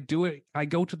do, and I do it. I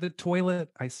go to the toilet.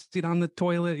 I sit on the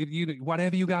toilet.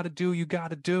 Whatever you got to do, you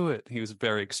got to do it. He was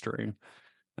very extreme.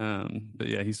 But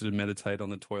yeah, he used to meditate on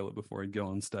the toilet before he'd go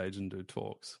on stage and do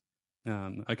talks.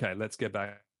 Okay, let's get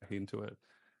back into it.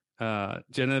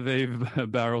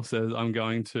 Genevieve Barrel says, I'm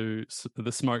going to,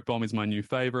 the smoke bomb is my new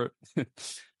favorite.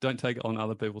 Don't take it on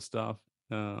other people's stuff.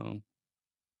 Um,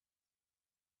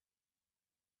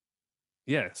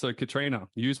 yeah, so Katrina,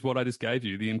 use what I just gave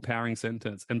you, the empowering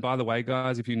sentence. And by the way,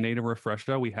 guys, if you need a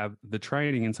refresher, we have the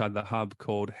training inside the hub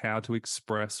called How to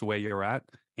Express Where You're At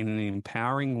in an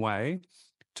Empowering Way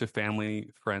to Family,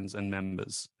 Friends, and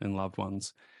Members and Loved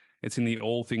Ones. It's in the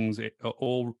all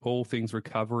things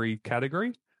recovery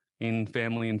category in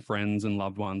family and friends and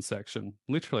loved ones section.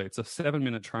 Literally, it's a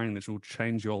 7-minute training that will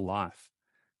change your life.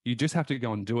 You just have to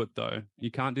go and do it though.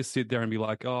 You can't just sit there and be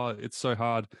like, oh, it's so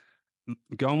hard.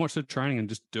 Go and watch the training and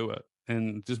just do it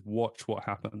and just watch what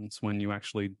happens when you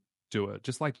actually do it.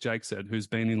 Just like Jake said, who's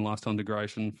been in lifestyle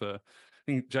integration for, I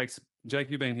think Jake,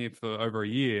 you've been here for over a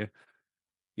year.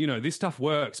 This stuff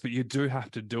works, but you do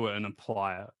have to do it and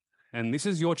apply it. And this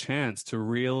is your chance to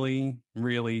really,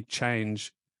 really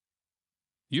change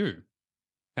you,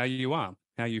 how you are,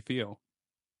 how you feel.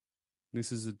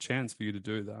 This is a chance for you to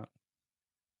do that.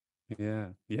 Yeah.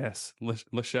 Yes.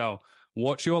 Lachelle,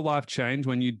 watch your life change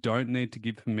when you don't need to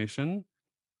give permission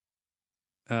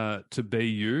to be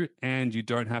you, and you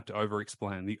don't have to over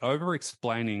explain. The over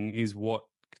explaining is what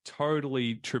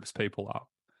totally trips people up.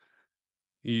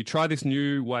 You try this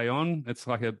new way on, it's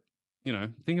like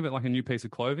think of it like a new piece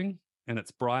of clothing, and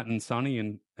it's bright and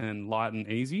sunny and light and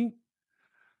easy.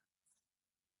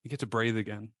 You get to breathe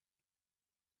again.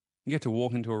 You get to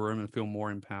walk into a room and feel more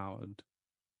empowered.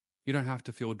 You don't have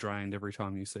to feel drained every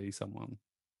time you see someone.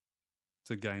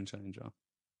 It's a game changer.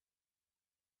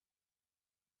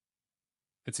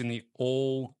 It's in the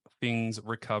all things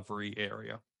recovery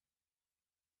area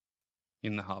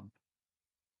in the hub.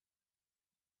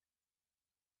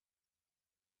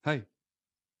 Hey,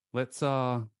 let's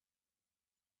turn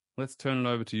it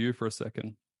over to you for a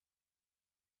second.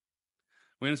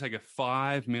 We're going to take a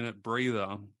 5-minute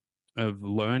breather of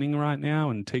learning right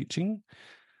now and teaching.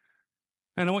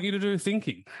 And I want you to do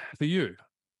thinking for you.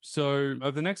 So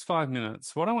over the next 5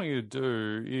 minutes, what I want you to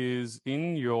do is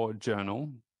in your journal,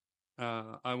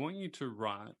 I want you to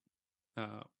write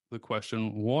the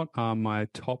question, what are my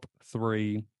top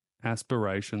 3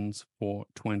 aspirations for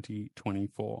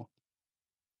 2024?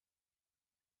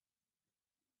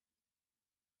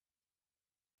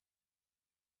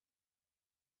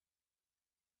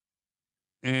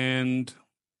 And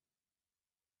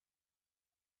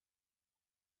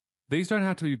these don't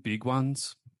have to be big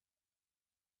ones,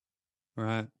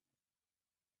 right?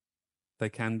 They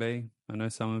can be. I know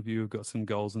some of you have got some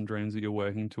goals and dreams that you're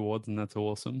working towards, and that's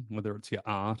awesome, whether it's your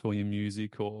art or your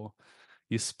music or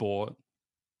your sport.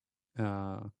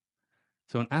 Uh,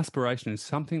 so an aspiration is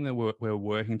something that we're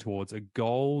working towards, a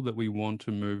goal that we want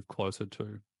to move closer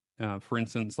to. For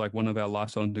instance, like one of our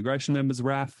lifestyle integration members,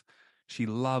 Raf, she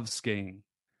loves skiing.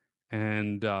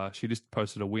 And she just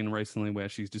posted a win recently where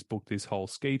she's just booked this whole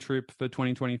ski trip for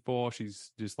 2024.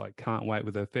 She's just like can't wait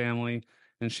with her family.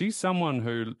 And she's someone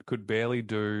who could barely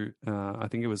do, I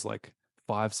think it was like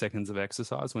 5 seconds of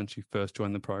exercise when she first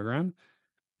joined the program.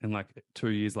 And like 2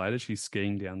 years later, she's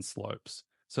skiing down slopes.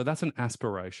 So that's an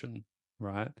aspiration,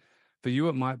 right? For you,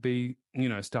 it might be,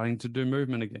 starting to do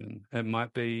movement again. It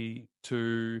might be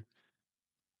to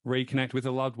reconnect with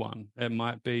a loved one. It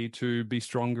might be to be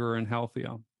stronger and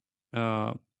healthier.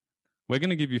 Uh, we're going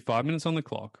to give you 5 minutes on the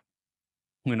clock.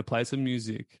 I'm going to play some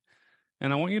music,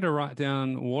 and I want you to write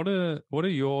down what are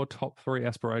your top three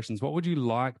aspirations? What would you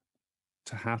like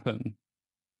to happen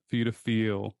for you to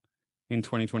feel in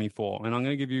 2024? And I'm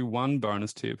going to give you one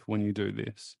bonus tip when you do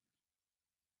this.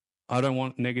 I don't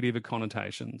want negative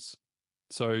connotations.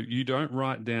 So you don't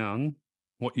write down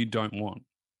what you don't want.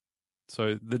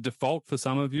 So the default for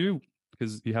some of you,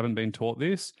 because you haven't been taught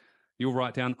this, you'll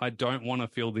write down, I don't want to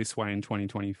feel this way in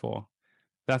 2024.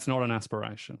 That's not an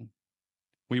aspiration.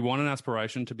 We want an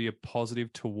aspiration to be a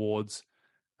positive towards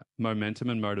momentum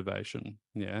and motivation.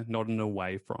 Yeah, not an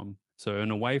away from. So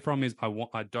an away from is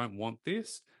I don't want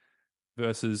this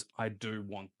versus I do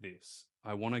want this.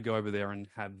 I want to go over there and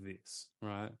have this,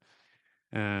 right?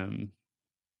 Does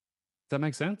that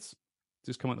make sense?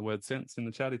 Just comment the word sense in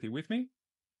the chat if you're with me.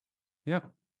 Yeah.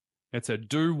 It's a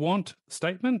do want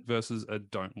statement versus a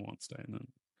don't want statement.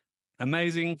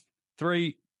 Amazing.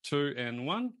 3, 2, and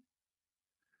 1.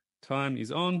 Time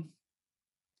is on.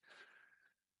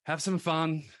 Have some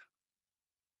fun.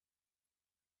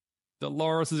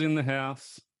 Dolores is in the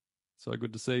house. So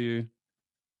good to see you.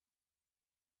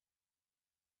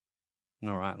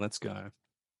 All right, let's go.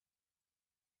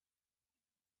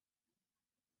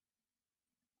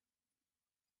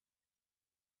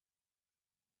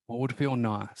 What would feel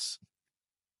nice?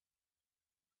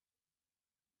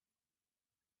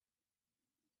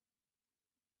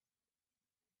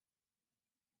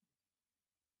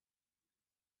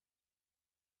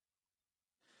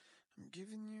 I'm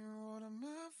giving you all of my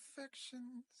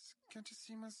affections. Can't you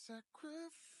see my sacrifice?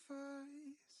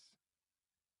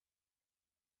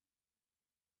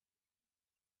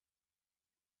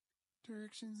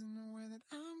 Directions in the way that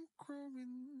I'm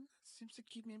growing seems to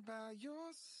keep me by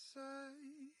your side.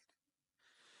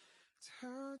 It's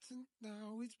hurting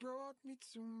now, it's brought me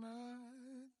to my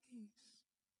knees.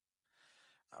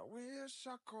 I wish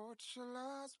I caught your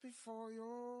lost before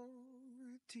your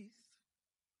teeth.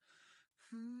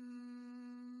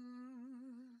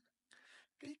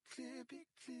 Be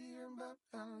clear about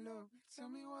our love. Tell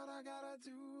me what I gotta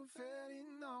do, fair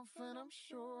enough, and I'm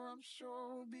sure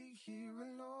we'll be here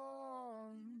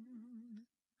alone.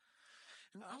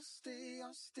 And I'll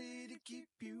stay to keep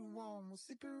you warm. We'll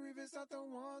sip rivers out the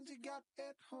ones you got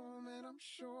at home, and I'm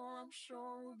sure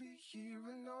we'll be here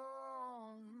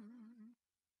alone.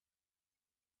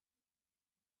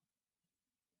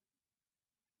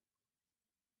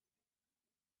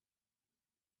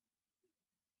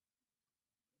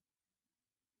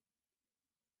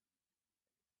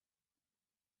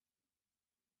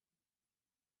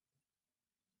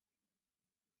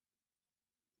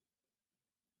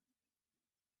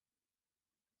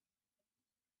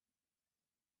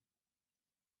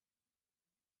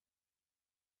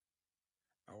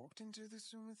 I walked into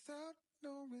this room without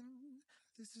knowing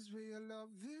this is where your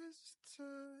love is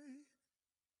tied.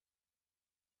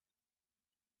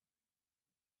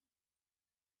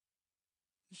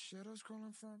 The shadows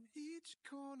crawling from each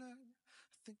corner.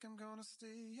 I think I'm gonna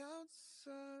stay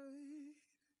outside.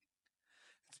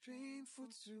 It's painful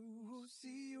to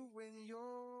see you when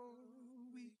you're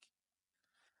weak,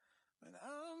 but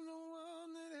I'm the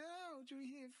one that held you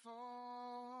here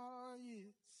for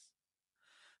years.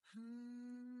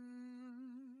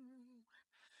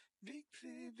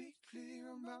 Be clear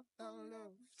about our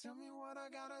love. Tell me what I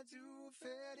gotta do,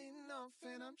 fair enough,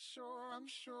 and I'm sure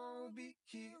we'll be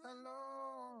here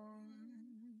alone.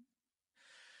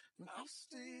 And I'll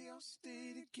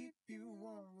stay to keep you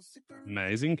warm.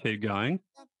 Amazing. Keep going.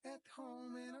 At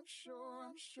home, and I'm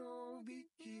sure we'll be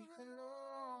here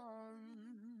alone.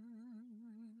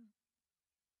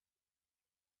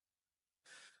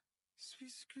 As we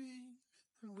scream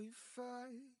and we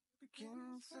fight,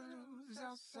 begin to lose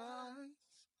our sight.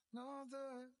 No,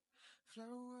 the flow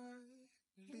away,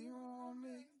 we won't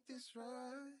make this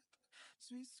right.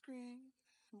 So we scream,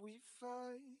 we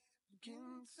fight,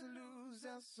 begin to lose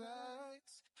our sight.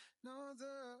 No,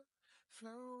 the flow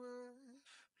away,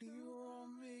 we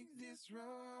won't make this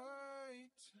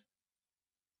right.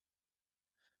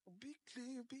 Be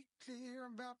clear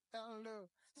about our love.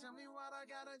 Tell me what I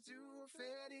gotta do if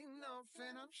it enough,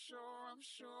 and I'm sure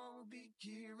we'll be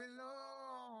gearing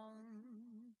along.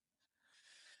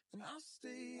 And I'll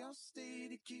stay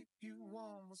to keep you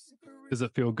warm. Does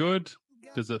it feel good?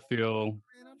 Does it feel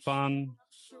fun?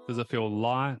 Does it feel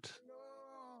light?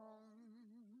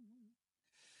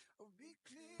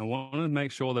 I want to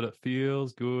make sure that it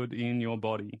feels good in your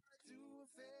body,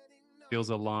 feels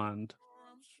aligned.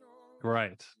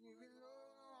 Great.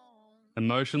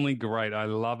 Emotionally great. I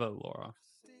love it, Laura.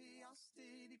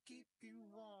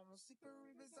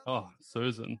 Oh,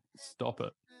 Susan, stop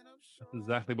it. That's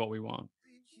exactly what we want.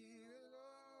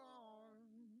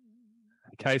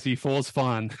 Casey, four's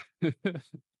fine.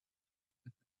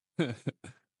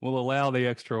 We'll allow the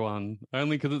extra one,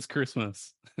 only because it's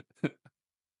Christmas.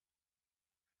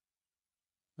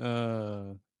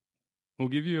 We'll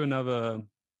give you another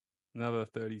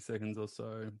 30 seconds or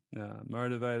so.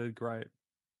 Motivated, great.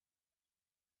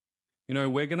 You know,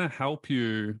 we're going to help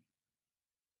you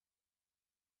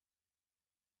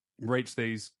reach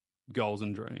these goals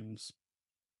and dreams.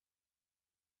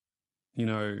 You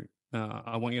know,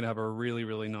 I want you to have a really,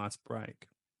 really nice break.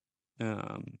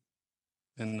 And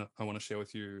I want to share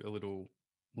with you a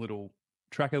little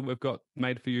tracker that we've got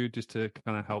made for you just to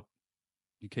kind of help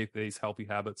you keep these healthy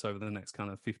habits over the next kind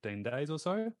of 15 days or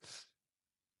so.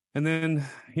 And then,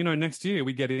 you know, next year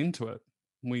we get into it.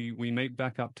 We meet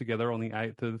back up together on the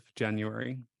 8th of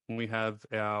January. And we have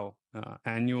our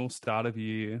annual start of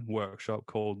year workshop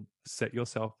called Set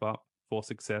Yourself Up for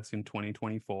Success in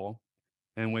 2024.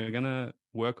 And we're going to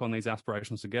work on these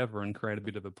aspirations together and create a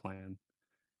bit of a plan.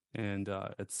 And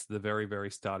it's the very, very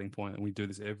starting point. And we do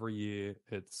this every year.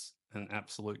 It's an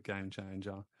absolute game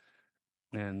changer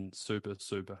and super,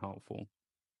 super helpful.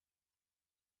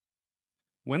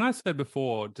 When I said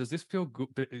before, does this feel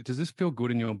good? Does this feel good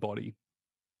in your body?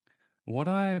 What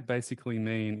I basically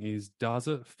mean is, does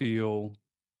it feel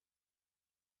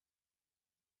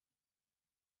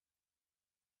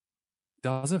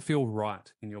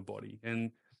right in your body?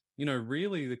 And, you know,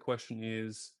 really the question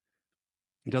is,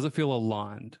 does it feel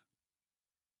aligned?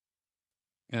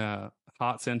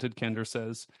 Heart-centered, Kendra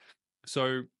says.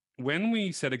 So when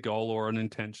we set a goal or an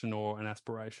intention or an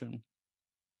aspiration,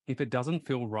 if it doesn't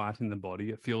feel right in the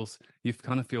body, you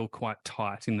kind of feel quite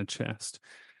tight in the chest.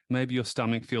 Maybe your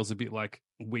stomach feels a bit like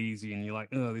wheezy and you're like,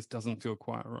 oh, this doesn't feel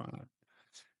quite right.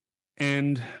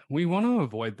 And we want to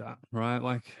avoid that, right?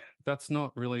 Like that's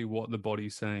not really what the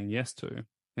body's saying yes to.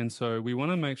 And so we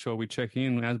want to make sure we check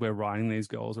in as we're writing these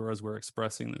goals or as we're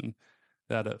expressing them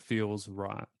that it feels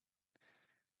right.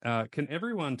 Can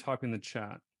everyone type in the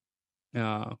chat,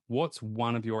 what's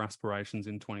one of your aspirations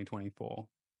in 2024?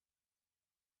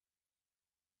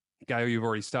 Gail, you've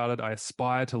already started. I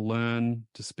aspire to learn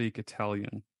to speak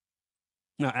Italian.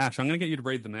 Now, Ash, I'm going to get you to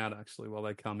read them out actually while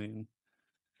they come in.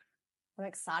 I'm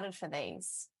excited for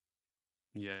these.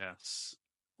 Yes.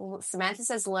 Well, Samantha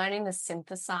says learning the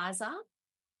synthesizer.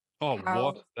 Oh, Carol,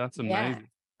 what? That's amazing.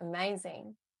 Yeah,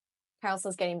 amazing. Carol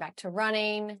says getting back to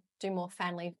running, do more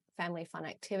family fun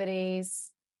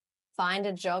activities, find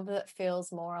a job that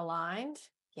feels more aligned.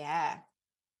 Yeah.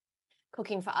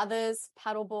 Cooking for others,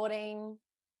 paddleboarding,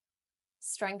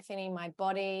 strengthening my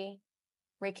body,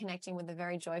 reconnecting with a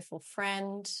very joyful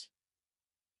friend.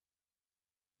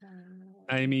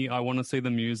 Amy, I want to see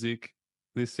the music.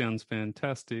 This sounds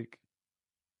fantastic.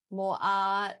 More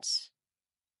art,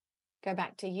 go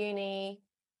back to uni.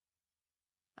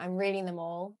 I'm reading them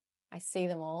all. I see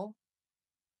them all.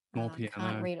 More piano.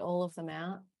 Can't read all of them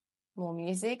out. More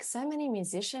music. So many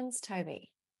musicians,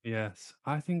 Toby. Yes.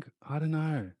 I don't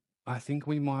know. I think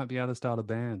we might be able to start a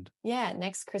band. Yeah,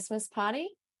 next Christmas party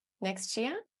next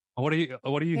year. What do you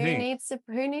think?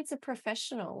 Who needs a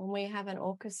professional when we have an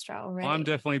orchestra already? I'm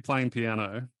definitely playing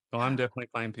piano.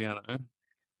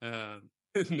 No.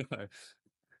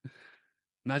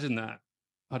 Imagine that.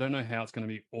 I don't know how it's going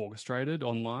to be orchestrated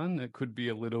online. It could be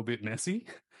a little bit messy.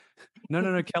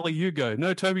 No, Kelly, you go.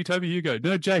 No, Toby, you go.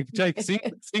 No, Jake, sing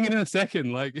in a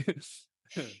second. Like,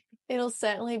 it'll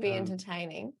certainly be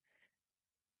entertaining.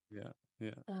 Yeah.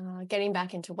 Getting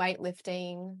back into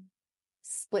weightlifting,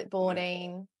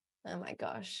 splitboarding. Oh my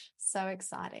gosh, so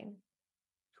exciting.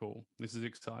 Cool. This is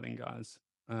exciting, guys.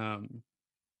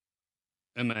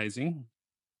 Amazing.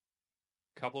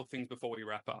 Couple of things before we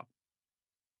wrap up.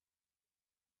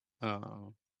 Here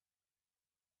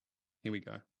we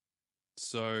go.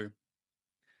 So,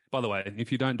 by the way,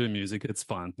 if you don't do music, it's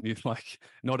fine. If like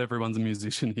not everyone's a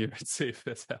musician here at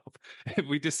CFS Help.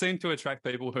 We just seem to attract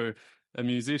people who are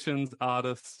musicians,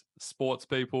 artists, sports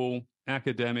people,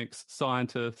 academics,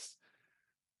 scientists,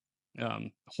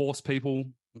 horse people.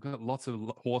 We've got lots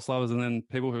of horse lovers, and then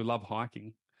people who love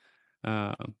hiking.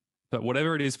 But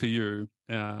whatever it is for you,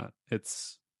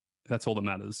 that's all that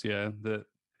matters. Yeah, that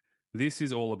this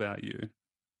is all about you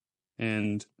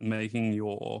and making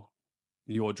your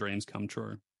dreams come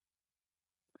true.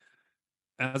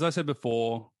 As I said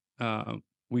before,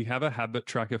 we have a habit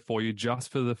tracker for you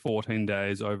just for the 14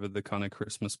 days over the kind of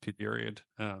Christmas period.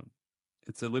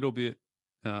 It's a little bit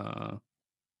kind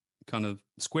of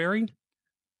squarey.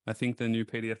 I think the new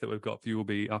PDF that we've got for you will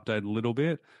be updated a little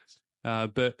bit,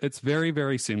 but it's very,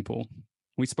 very simple.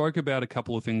 We spoke about a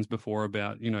couple of things before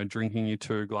about, drinking your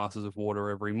 2 glasses of water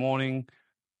every morning,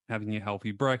 having your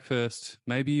healthy breakfast.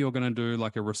 Maybe you're going to do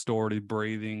like a restorative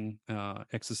breathing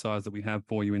exercise that we have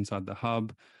for you inside the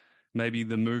hub. Maybe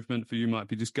the movement for you might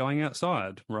be just going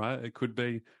outside, right? It could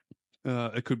be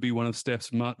one of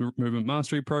Steph's movement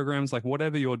mastery programs, like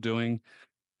whatever you're doing.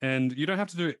 And you don't have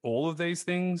to do all of these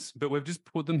things, but we've just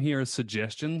put them here as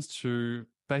suggestions to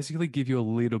basically give you a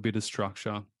little bit of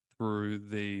structure through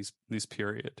this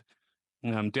period.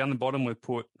 Down the bottom, we've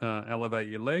put elevate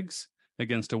your legs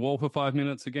against a wall for 5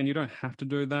 minutes. Again, you don't have to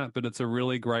do that, but it's a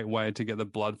really great way to get the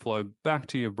blood flow back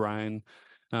to your brain.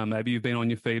 Maybe you've been on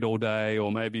your feet all day,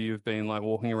 or maybe you've been like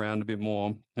walking around a bit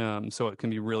more. So it can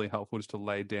be really helpful just to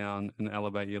lay down and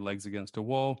elevate your legs against a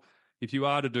wall. If you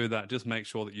are to do that, just make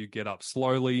sure that you get up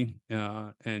slowly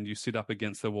and you sit up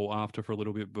against the wall after for a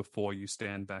little bit before you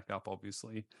stand back up,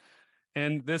 obviously.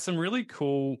 And there's some really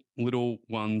cool little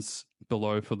ones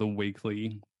below for the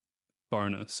weekly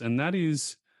bonus, and that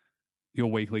is your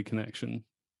weekly connection.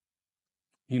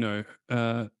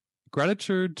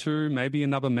 Gratitude to maybe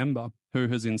another member who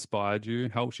has inspired you,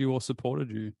 helped you, or supported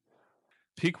you.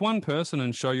 Pick one person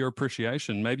and show your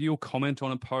appreciation. Maybe you'll comment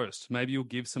on a post. Maybe you'll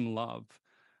give some love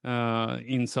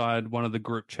inside one of the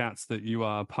group chats that you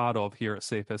are part of here at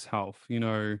CFS Health.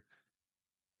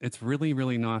 It's really,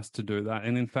 really nice to do that.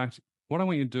 And in fact, what I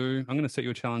want you to do, I'm going to set you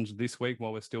a challenge this week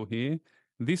while we're still here.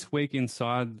 This week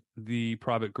inside the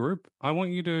private group, I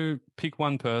want you to pick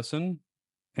one person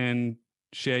and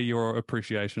share your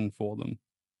appreciation for them.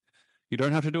 You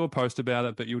don't have to do a post about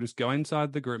it, but you'll just go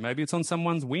inside the group. Maybe it's on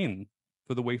someone's win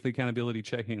for the weekly accountability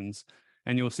check-ins,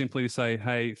 and you'll simply say,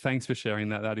 hey, thanks for sharing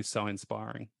that. That is so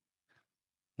inspiring.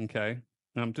 Okay.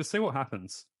 Just see what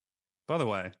happens. By the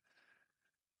way,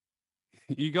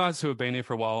 you guys who have been here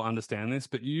for a while understand this,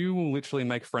 but you will literally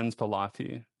make friends for life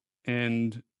here.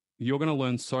 And you're going to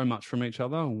learn so much from each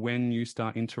other when you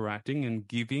start interacting and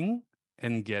giving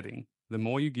and getting. The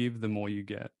more you give, the more you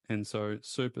get. And so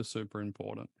super, super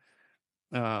important.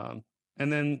 And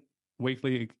then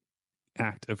weekly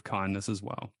act of kindness as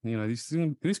well.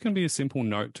 This can be a simple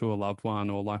note to a loved one,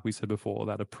 or like we said before,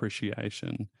 that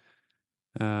appreciation,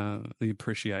 the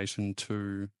appreciation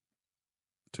to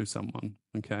someone.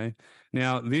 Okay.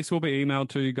 Now this will be emailed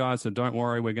to you guys, so don't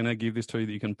worry. We're going to give this to you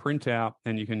that you can print out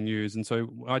and you can use. And so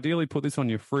ideally put this on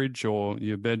your fridge or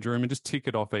your bedroom and just tick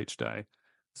it off each day.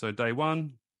 So day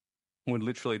 1 would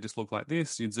literally just look like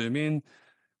this. You'd zoom in.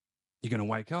 You're going to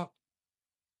wake up.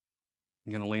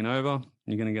 You're going to lean over.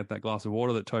 You're going to get that glass of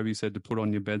water that Toby said to put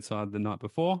on your bedside the night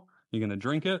before. You're going to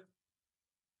drink it.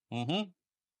 You're going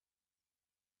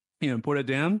to put it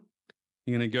down.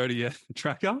 You're going to go to your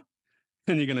tracker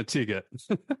and you're going to tick it.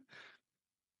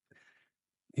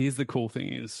 Here's the cool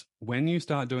thing is when you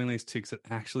start doing these ticks, it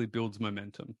actually builds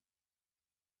momentum.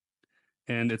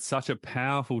 And it's such a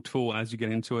powerful tool as you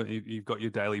get into it. You've got your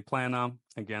daily planner.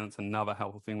 Again, it's another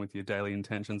helpful thing with your daily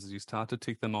intentions. As you start to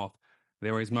tick them off,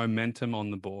 there is momentum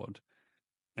on the board.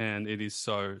 And it is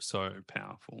so, so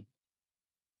powerful.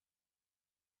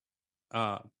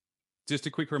 Just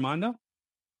a quick reminder.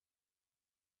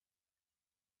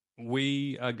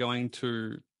 We are going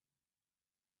to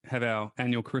have our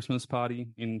annual Christmas party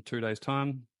in 2 days'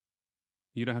 time.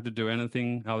 You don't have to do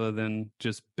anything other than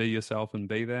just be yourself and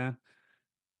be there.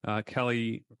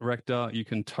 Kelly Rector, you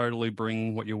can totally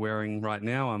bring what you're wearing right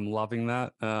now. I'm loving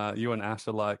that. You and Ash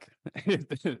are like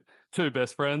 2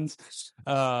 best friends.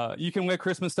 You can wear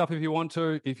Christmas stuff if you want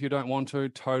to. If you don't want to,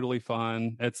 totally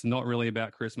fine. It's not really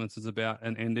about Christmas. It's about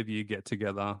an end of year get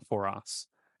together for us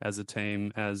as a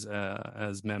team, as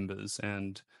members.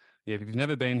 And yeah, if you've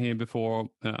never been here before,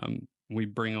 we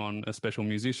bring on a special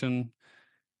musician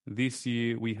This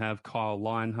year we have Kyle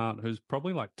Lionheart, who's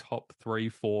probably like top 3,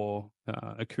 4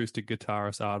 acoustic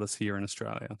guitarist artists here in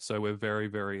Australia. So we're very,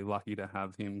 very lucky to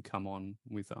have him come on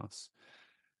with us.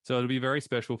 So it'll be very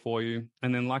special for you.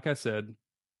 And then, like I said,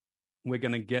 we're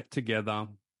going to get together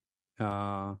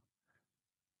on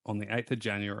the 8th of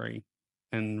January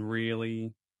and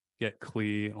really get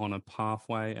clear on a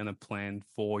pathway and a plan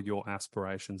for your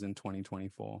aspirations in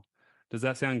 2024. Does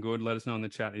that sound good? Let us know in the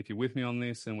chat if you're with me on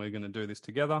this, and we're going to do this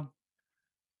together.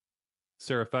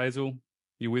 Sarah Faisal,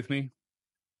 you with me?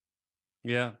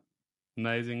 Yeah,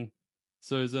 amazing.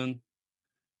 Susan,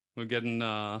 we're getting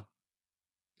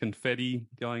confetti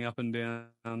going up and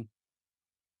down.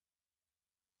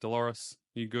 Dolores,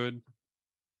 you good?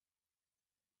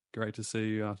 Great to see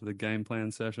you after the game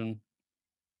plan session.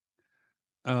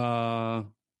 That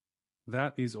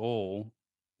is all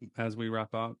as we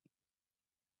wrap up.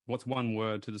 What's one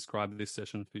word to describe this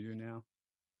session for you now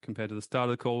compared to the start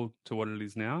of the call to what it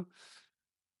is now?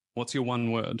 What's your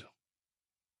one word?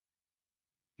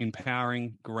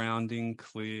 Empowering, grounding,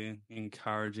 clear,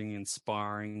 encouraging,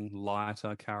 inspiring,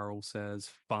 lighter, Carol says,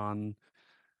 fun,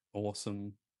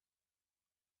 awesome,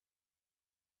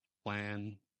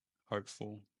 plan,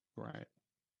 hopeful, great.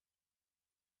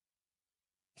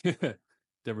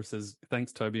 Deborah says,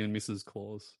 thanks, Toby and Mrs.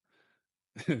 Claus.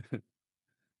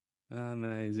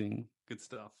 Amazing. Good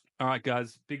stuff. All right,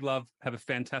 guys, big love. Have a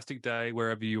fantastic day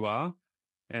wherever you are.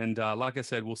 And like I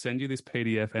said, we'll send you this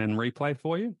PDF and replay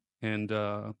for you, and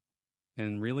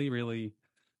really, really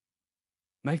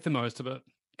make the most of it.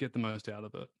 Get the most out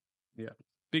of it. Yeah.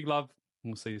 Big love.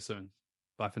 And we'll see you soon.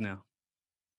 Bye for now.